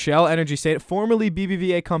 To Shell Energy Stadium, formerly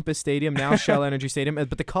BBVA Compass Stadium, now Shell Energy Stadium.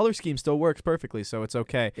 But the color scheme still works perfectly, so it's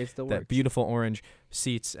okay. It still that works. Beautiful orange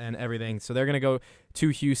seats and everything. So they're going to go to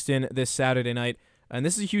Houston this Saturday night. And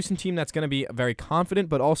this is a Houston team that's going to be very confident,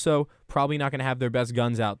 but also probably not going to have their best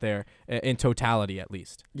guns out there in totality, at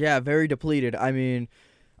least. Yeah, very depleted. I mean,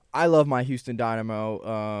 I love my Houston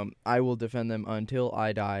Dynamo. I will defend them until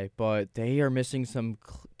I die, but they are missing some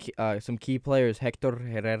key players. Hector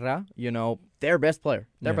Herrera, their best player.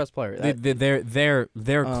 Best player.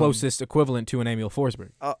 Their closest equivalent to an Emil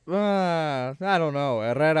Forsberg. I don't know.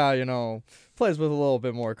 Herrera, plays with a little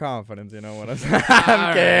bit more confidence. You know what I'm saying?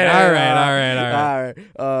 I'm kidding. All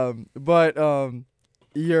right. But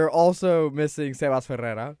you're also missing Sebas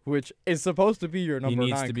Ferreira, which is supposed to be your number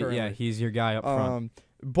 9 currently. Yeah, he's your guy up front.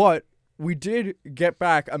 But we did get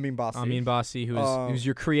back Amin Bassi, who's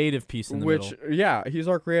your creative piece in the middle. Yeah, he's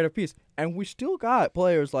our creative piece. And we still got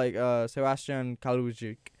players like Sebastian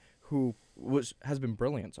Kalujic, who has been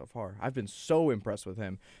brilliant so far. I've been so impressed with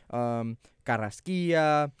him.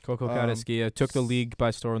 Carrasquilla. Coco Carrasquilla took the league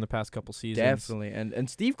by storm in the past couple seasons. Definitely. And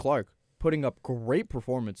Steve Clark putting up great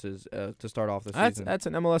performances to start off the season. That's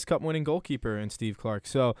an MLS Cup winning goalkeeper in Steve Clark.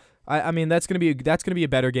 So I mean that's gonna be a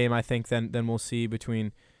better game, I think, than we'll see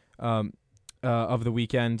between of the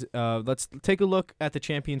weekend. Let's take a look at the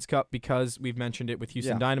Champions Cup, because we've mentioned it with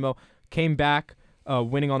Houston Dynamo. Came back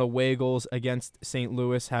winning on away goals against St.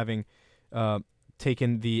 Louis, having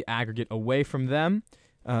taken the aggregate away from them.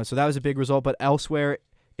 So that was a big result. But elsewhere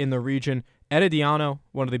in the region, Herediano,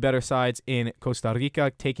 one of the better sides in Costa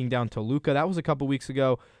Rica, taking down Toluca. That was a couple weeks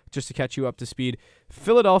ago, just to catch you up to speed.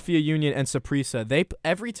 Philadelphia Union and Saprissa,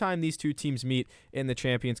 every time these two teams meet in the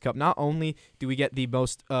Champions Cup, not only do we get the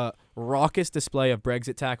most raucous display of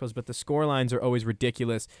Brexit tackles, but the scorelines are always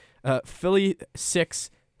ridiculous. Philly 6,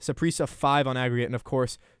 Saprissa 5 on aggregate, and of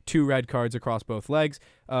course, 2 red cards across both legs.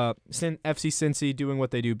 FC Cincy doing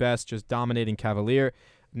what they do best, just dominating Cavalier.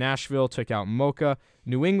 Nashville took out Mocha.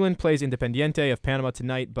 New England plays Independiente of Panama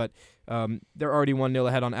tonight, but they're already 1-0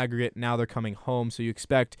 ahead on aggregate. Now they're coming home, so you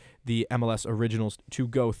expect the MLS Originals to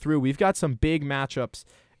go through. We've got some big matchups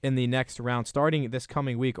in the next round, starting this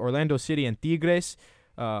coming week. Orlando City and Tigres.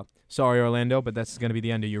 Sorry, Orlando, but that's going to be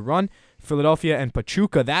the end of your run. Philadelphia and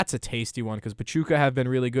Pachuca, that's a tasty one because Pachuca have been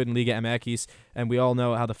really good in Liga MX, and we all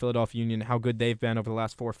know how the Philadelphia Union, how good they've been over the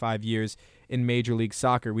last 4 or 5 years in Major League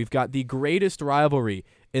Soccer. We've got the greatest rivalry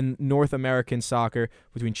in North American soccer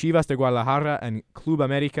between Chivas de Guadalajara and Club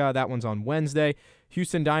America. That one's on Wednesday.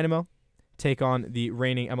 Houston Dynamo take on the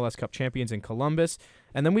reigning MLS Cup champions in Columbus.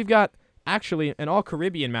 And then we've got actually an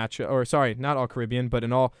all-Caribbean match, or sorry, not all-Caribbean, but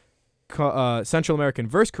an all Central American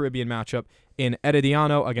versus Caribbean matchup in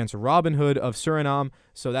Herediano against Robin Hood of Suriname.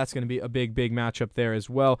 So that's going to be a big, big matchup there as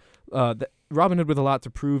well. Robin Hood with a lot to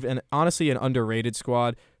prove, and honestly an underrated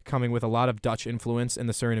squad coming with a lot of Dutch influence in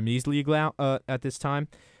the Surinamese league at this time.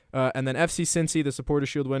 And then FC Cincy, the Supporter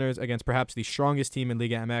Shield winners, against perhaps the strongest team in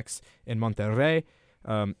Liga MX in Monterrey.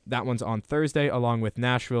 That one's on Thursday, along with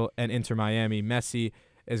Nashville and Inter Miami. Messi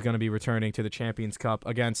is going to be returning to the Champions Cup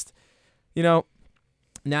against,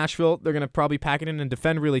 Nashville. They're going to probably pack it in and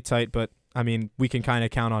defend really tight, but, we can kind of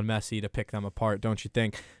count on Messi to pick them apart, don't you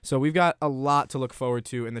think? So we've got a lot to look forward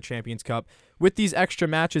to in the Champions Cup. With these extra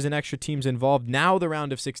matches and extra teams involved, now the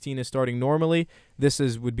round of 16 is starting normally. This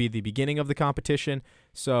would be the beginning of the competition,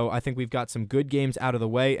 so I think we've got some good games out of the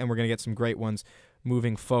way, and we're going to get some great ones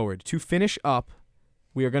moving forward. To finish up,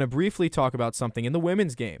 we are going to briefly talk about something in the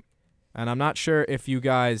women's game, and I'm not sure if you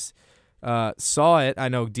guys saw it. I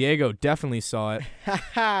know Diego definitely saw it.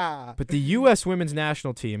 But the U.S. women's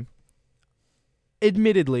national team,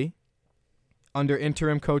 admittedly, under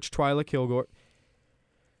interim coach Twyla Kilgore,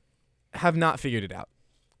 have not figured it out.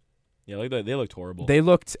 Yeah, they looked horrible. They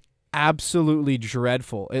looked absolutely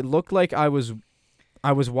dreadful. It looked like I was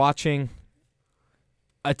watching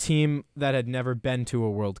a team that had never been to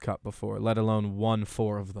a World Cup before, let alone won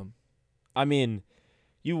 4 of them.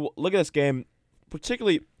 You look at this game,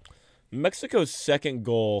 particularly Mexico's second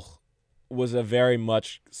goal was a very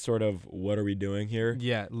much sort of what are we doing here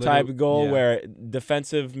type of goal where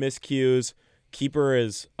defensive miscues, keeper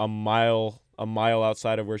is a mile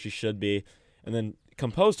outside of where she should be, and then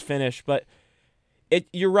composed finish. But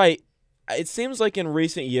you're right. It seems like in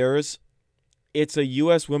recent years, it's a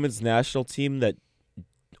U.S. women's national team that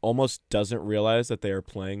almost doesn't realize that they are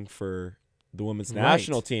playing for the women's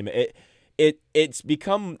national team. It's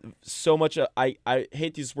become so much. I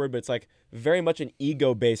hate to use this word, but it's like very much an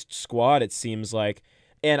ego-based squad, it seems like.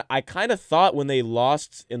 And I kind of thought when they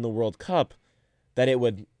lost in the World Cup that it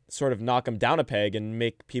would sort of knock them down a peg and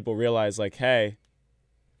make people realize, like, hey,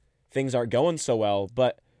 things aren't going so well.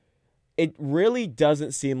 But it really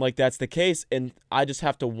doesn't seem like that's the case. And I just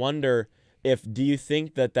have to wonder do you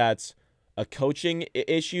think that that's a coaching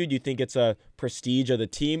issue? Do you think it's a prestige of the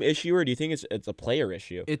team issue, or do you think it's a player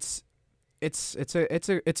issue? It's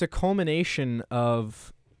a culmination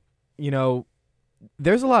of,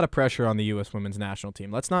 there's a lot of pressure on the U.S. women's national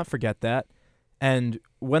team. Let's not forget that. And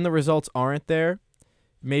when the results aren't there,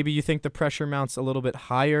 maybe you think the pressure mounts a little bit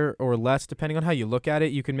higher or less, depending on how you look at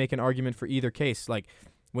it. You can make an argument for either case. Like,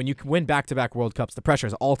 when you win back-to-back World Cups, the pressure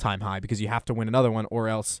is all-time high because you have to win another one or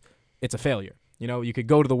else it's a failure. You could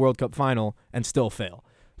go to the World Cup final and still fail.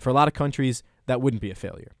 For a lot of countries, that wouldn't be a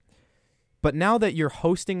failure. But now that you're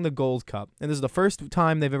hosting the Gold Cup, and this is the first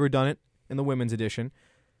time they've ever done it in the women's edition,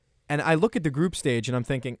 and I look at the group stage and I'm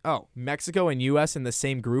thinking, oh, Mexico and U.S. in the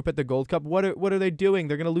same group at the Gold Cup? What are they doing?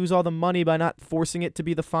 They're going to lose all the money by not forcing it to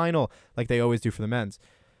be the final like they always do for the men's.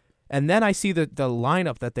 And then I see the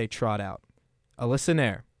lineup that they trot out. Alyssa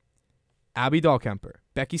Nair, Abby Dahlkemper,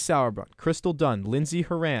 Becky Sauerbrunn, Crystal Dunn, Lindsey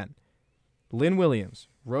Horan, Lynn Williams,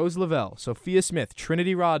 Rose Lavelle, Sophia Smith,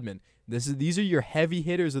 Trinity Rodman. These are your heavy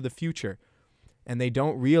hitters of the future. And they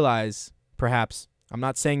don't realize, perhaps, I'm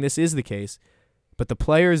not saying this is the case, but the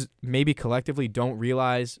players maybe collectively don't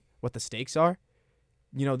realize what the stakes are.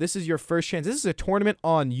 This is your first chance. This is a tournament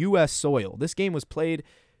on U.S. soil. This game was played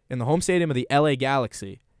in the home stadium of the LA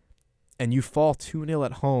Galaxy, and you fall 2-0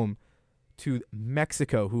 at home to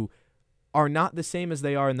Mexico, who are not the same as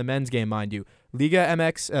they are in the men's game, mind you. Liga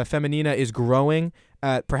MX Femenina is growing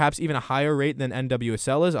at perhaps even a higher rate than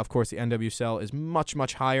NWSL is. Of course, the NWSL is much,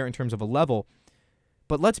 much higher in terms of a level.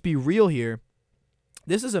 But let's be real here.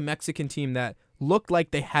 This is a Mexican team that looked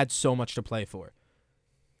like they had so much to play for.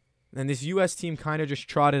 And this U.S. team kind of just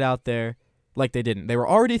trotted out there like they didn't. They were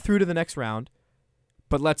already through to the next round.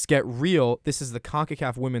 But let's get real. This is the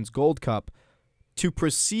CONCACAF Women's Gold Cup. To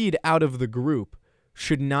proceed out of the group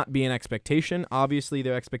should not be an expectation. Obviously,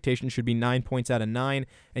 their expectation should be 9 points out of 9,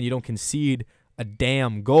 and you don't concede a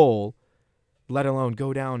damn goal, let alone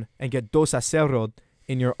go down and get 2-0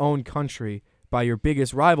 in your own country by your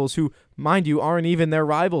biggest rivals, who, mind you, aren't even their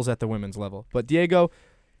rivals at the women's level. But Diego,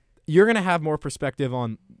 you're going to have more perspective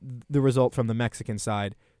on the result from the Mexican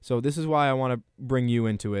side, so this is why I want to bring you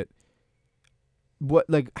into it.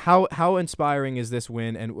 How inspiring is this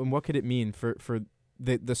win, and what could it mean for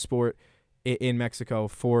the sport in Mexico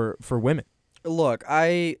for women? Look,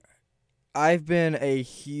 I've been a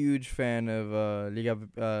huge fan of Liga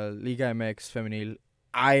MX Femenil.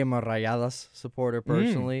 I am a Rayadas supporter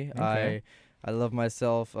personally. Okay. I love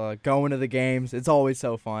myself going to the games. It's always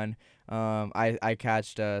so fun. I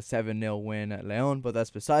catched a 7-0 win at León, but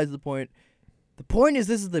that's besides the point. The point is,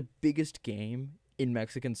 this is the biggest game in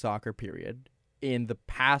Mexican soccer, period, in the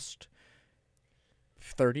past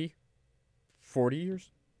 30, 40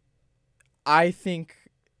 years. I think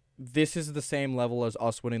this is the same level as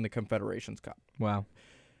us winning the Confederations Cup. Wow.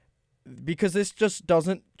 Because this just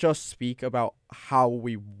doesn't just speak about how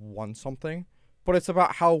we won something, but it's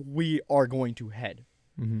about how we are going to head.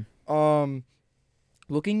 Mm-hmm.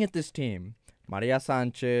 Looking at this team, Maria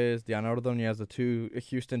Sanchez, Diana Ordonez, the two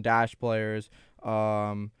Houston Dash players,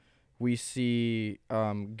 we see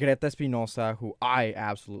Greta Espinosa, who I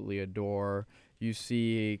absolutely adore. You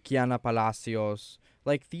see Kiana Palacios.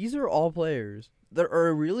 Like, these are all players that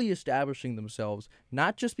are really establishing themselves,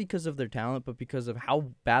 not just because of their talent, but because of how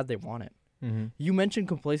bad they want it. Mm-hmm. You mentioned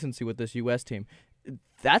complacency with this U.S. team.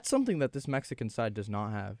 That's something that this Mexican side does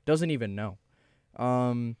not have, doesn't even know.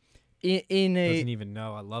 Doesn't even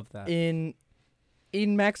know. I love that.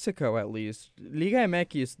 In Mexico, at least, Liga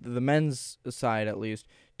MX, the men's side at least,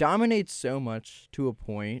 dominates so much to a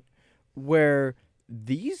point where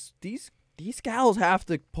these gals have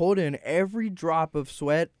to put in every drop of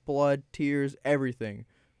sweat, blood, tears, everything,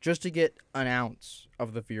 just to get an ounce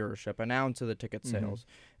of the viewership, an ounce of the ticket sales.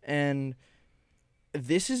 Mm-hmm. And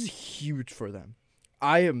this is huge for them.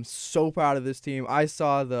 I am so proud of this team. I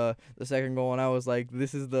saw the second goal, and I was like,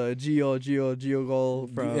 this is the Gio goal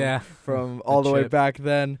from all the way back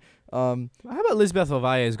then. How about Lisbeth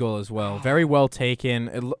Ovalla's goal as well? Very well taken.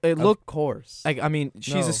 It looked, of course. I mean,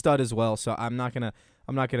 she's a stud as well, so I'm not gonna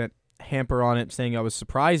hamper on it saying I was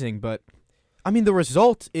surprising, but I mean the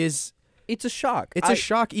result is it's a shock. It's a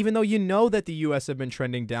shock, even though you know that the U.S. have been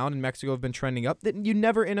trending down and Mexico have been trending up. That you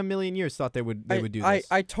never in a million years thought they would do this.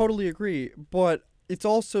 I totally agree, but it's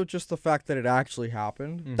also just the fact that it actually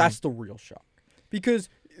happened. Mm-hmm. That's the real shock, because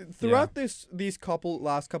throughout these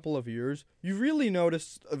last couple of years, you really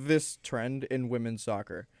noticed this trend in women's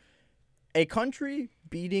soccer. A country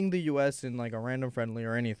beating the U.S. in like a random friendly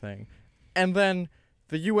or anything, and then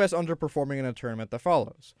the U.S. underperforming in a tournament that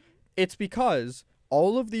follows. It's because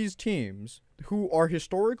all of these teams who are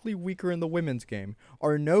historically weaker in the women's game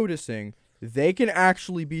are noticing they can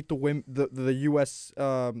actually beat the U.S.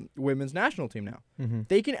 Women's national team now. Mm-hmm.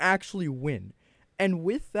 They can actually win. And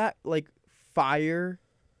with that, like, fire,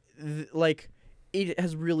 it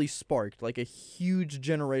has really sparked, like, a huge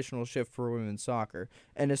generational shift for women's soccer,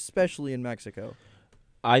 and especially in Mexico.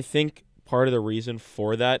 I think part of the reason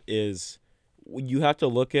for that is you have to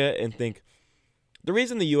look at and think the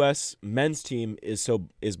reason the U.S. men's team is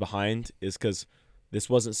behind is because this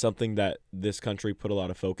wasn't something that this country put a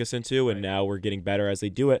lot of focus into, and now we're getting better as they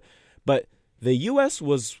do it. But the U.S.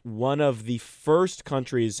 was one of the first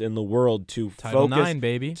countries in the world to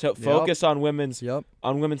focus on women's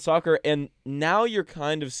soccer, and now you're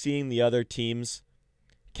kind of seeing the other teams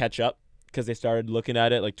catch up because they started looking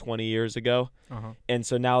at it like 20 years ago, and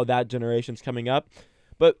so now that generation's coming up.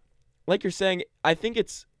 But like you're saying, I think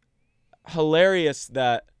it's hilarious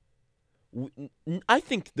that I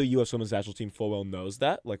think the U.S. women's national team full well knows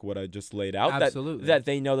that, like what I just laid out. Absolutely. That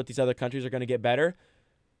they know that these other countries are going to get better.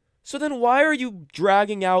 So then why are you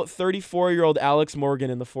dragging out 34-year-old Alex Morgan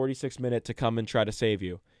in the 46th minute to come and try to save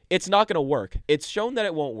you? It's not going to work. It's shown that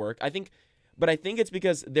it won't work. I think it's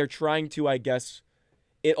because they're trying to, I guess,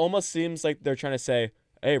 it almost seems like they're trying to say,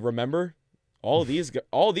 hey, remember, all these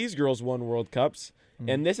girls won World Cups,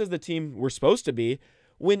 and this is the team we're supposed to be.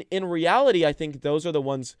 When in reality, I think those are the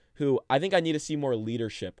ones who I think I need to see more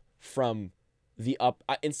leadership from the up.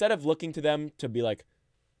 Instead of looking to them to be like,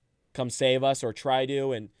 come save us or try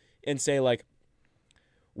to and say like,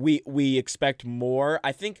 we expect more.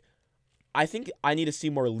 I think I need to see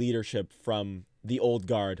more leadership from the old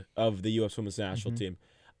guard of the U.S. Women's National Team.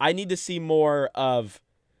 I need to see more of.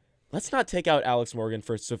 Let's not take out Alex Morgan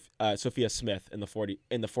for Sophia Smith in the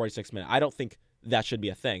 46th minute. I don't think that should be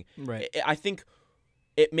a thing. Right. I think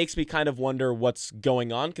it makes me kind of wonder what's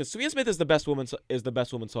going on because Sophia Smith is the best women's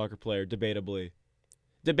soccer player, debatably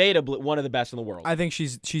one of the best in the world. I think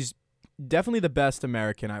she's definitely the best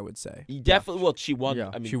American, I would say. Definitely. Well, she won.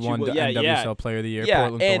 Yeah. I mean, she won NWSL Player of the Year.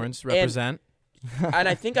 Portland Thorns represent. And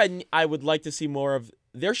I think I would like to see more of.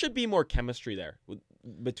 There should be more chemistry there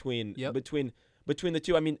between the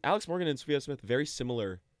two. I mean, Alex Morgan and Sophia Smith, very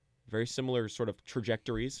similar sort of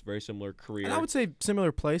trajectories, very similar career. And I would say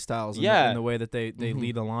similar play styles in the way that they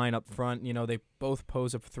lead a line up front. You know, they both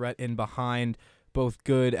pose a threat in behind, both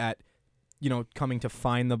good at, coming to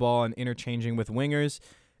find the ball and interchanging with wingers.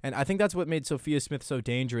 And I think that's what made Sophia Smith so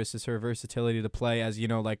dangerous is her versatility to play as,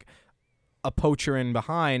 like a poacher in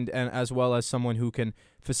behind and as well as someone who can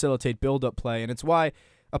facilitate build-up play. And it's why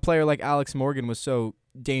a player like Alex Morgan was so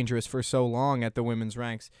dangerous for so long at the women's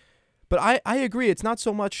ranks. But I agree. It's not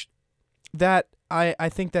so much that I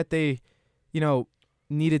think that they,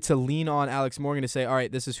 needed to lean on Alex Morgan to say, all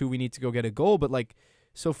right, this is who we need to go get a goal. But like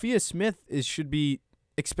Sophia Smith should be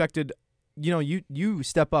expected, you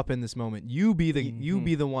step up in this moment. You be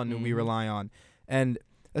the one who we rely on. And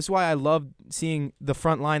that's why I love seeing the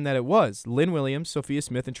front line that it was. Lynn Williams, Sophia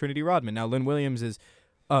Smith, and Trinity Rodman. Now, Lynn Williams is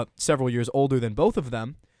several years older than both of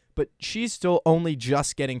them, but she's still only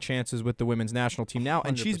just getting chances with the women's national team now,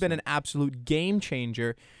 and she's been an absolute game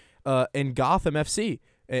changer in Gotham FC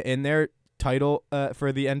in their title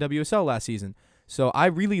for the NWSL last season. So I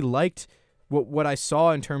really liked what I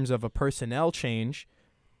saw in terms of a personnel change,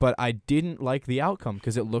 but I didn't like the outcome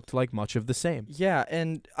because it looked like much of the same. Yeah,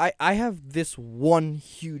 and I have this one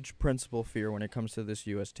huge principal fear when it comes to this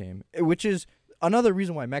U.S. team, which is another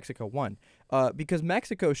reason why Mexico won. Because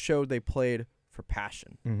Mexico showed they played for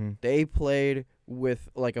passion. Mm-hmm. They played with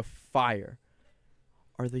like a fire.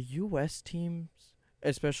 Are the U.S. teams,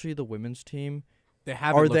 especially the women's team, they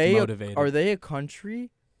haven't looked motivated. Are they a country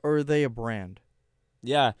or are they a brand?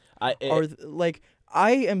 Yeah, I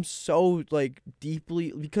am so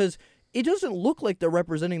deeply because it doesn't look like they're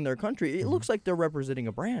representing their country. It looks like they're representing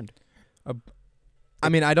a brand. I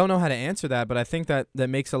mean, I don't know how to answer that, but I think that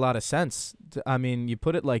makes a lot of sense. I mean, you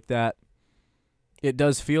put it like that, it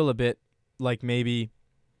does feel a bit like maybe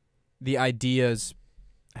the ideas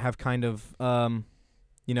have kind of,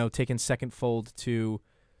 taken second fold to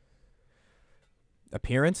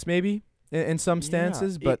appearance maybe in some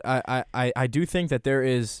stances. But I do think that there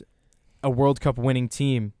is a World Cup winning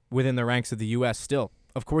team within the ranks of the U.S. still.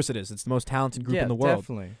 Of course it is. It's the most talented group in the world.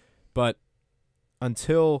 Definitely. But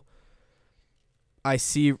until I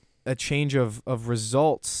see a change of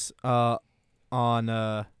results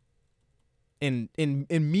in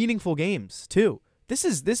meaningful games too. This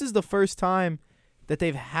is the first time that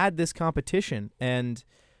they've had this competition, and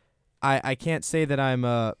I can't say that I'm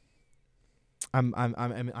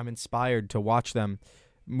inspired to watch them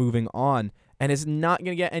moving on. And it's not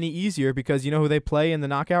going to get any easier because you know who they play in the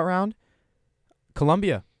knockout round?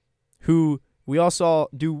 Colombia, who we all saw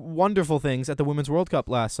do wonderful things at the Women's World Cup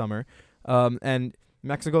last summer. And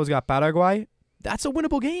Mexico's got Paraguay. That's a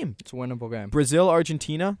winnable game. It's a winnable game. Brazil,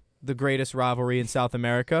 Argentina, the greatest rivalry in South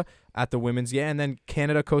America at the women's game. And then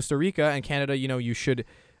Canada, Costa Rica. And Canada, you should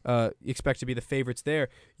expect to be the favorites there.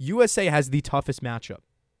 USA has the toughest matchup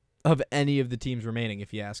of any of the teams remaining,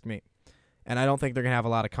 if you ask me. And I don't think they're going to have a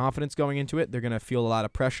lot of confidence going into it. They're going to feel a lot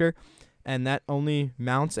of pressure. And that only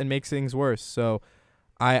mounts and makes things worse. So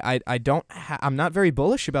I'm not very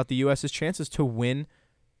bullish about the U.S.'s chances to win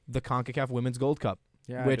the CONCACAF Women's Gold Cup.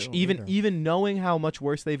 Yeah, which even knowing how much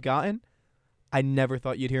worse they've gotten, I never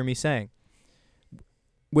thought you'd hear me saying.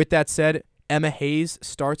 With that said, Emma Hayes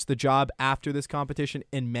starts the job after this competition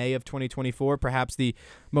in May of 2024, perhaps the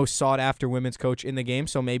most sought-after women's coach in the game,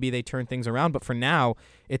 so maybe they turn things around. But for now,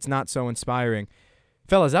 it's not so inspiring.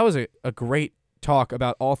 Fellas, that was a great talk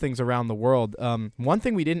about all things around the world. One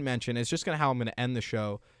thing we didn't mention is just how I'm going to end the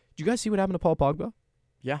show. Did you guys see what happened to Paul Pogba?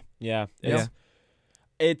 Yeah.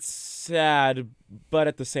 It's sad, but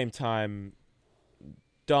at the same time,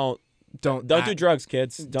 don't do drugs,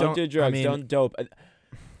 kids. Don't do drugs. Don't dope.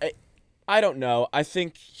 I don't know. I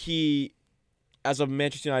think he, as a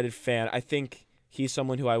Manchester United fan, I think he's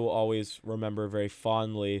someone who I will always remember very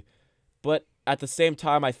fondly. But at the same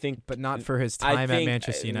time, I think... But not for his time at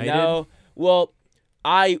Manchester United? No. Well,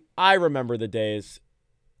 I remember the days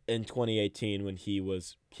in 2018 when he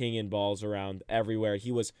was kinging balls around everywhere.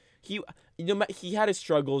 He had his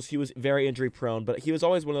struggles. He was very injury prone, but he was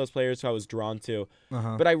always one of those players who I was drawn to.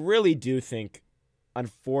 But I really do think,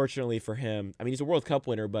 unfortunately for him, I mean, he's a World Cup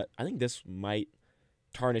winner, but I think this might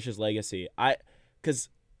tarnish his legacy. Because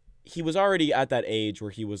he was already at that age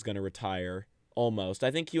where he was going to retire almost.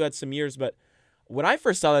 I think he had some years, but when I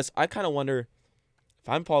first saw this, I kind of wonder, if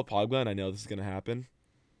I'm Paul Pogba and I know this is going to happen,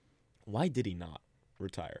 why did he not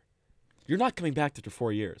retire? You're not coming back after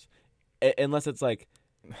 4 years, unless it's like,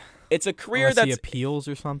 it's a career unless that's he appeals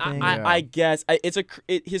or something. I guess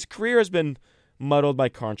his career has been muddled by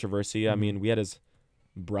controversy. I mean, we had his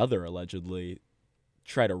brother allegedly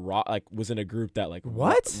try to rob, was in a group that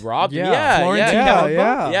robbed. Florentine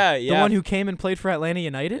yeah. The one who came and played for Atlanta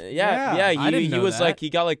United. He was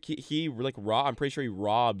robbed. I'm pretty sure he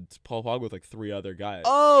robbed Paul Pogba with 3 other guys.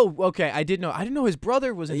 Oh, okay. I didn't know his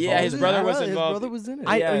brother was involved. Yeah, his brother was involved. His brother was in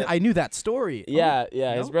it. I knew that story.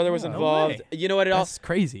 His brother was involved. You know what? That's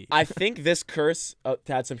crazy. I think this curse to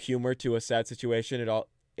add some humor to a sad situation.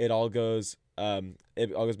 It all goes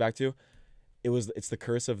back to it's the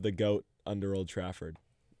curse of the goat under Old Trafford.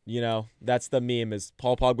 You know, that's the meme, is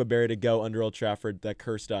Paul Pogba buried a goat under Old Trafford that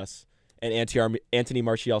cursed us, and Anthony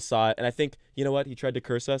Martial saw it, and I think, you know what, he tried to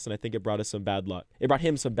curse us, and I think it brought us some bad luck. It brought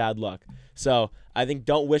him some bad luck. So I think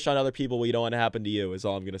don't wish on other people what you don't want to happen to you, is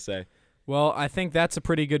all I'm going to say. Well, I think that's a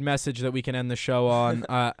pretty good message that we can end the show on.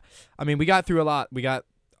 I mean, we got through a lot. We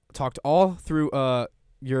talked all through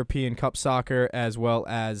European Cup soccer as well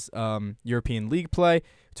as European League play.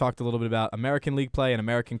 Talked a little bit about American League play and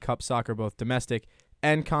American Cup soccer, both domestic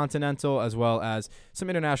and continental, as well as some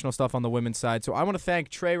international stuff on the women's side. So I want to thank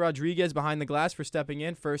Trey Rodriguez behind the glass for stepping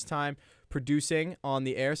in, first time producing on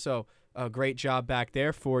the air. So a great job back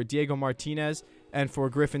there. For Diego Martinez and for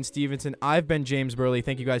Griffin Stevenson, I've been James Birle.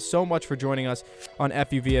 Thank you guys so much for joining us on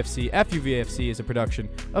FUVFC. FUVFC is a production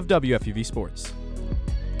of WFUV Sports.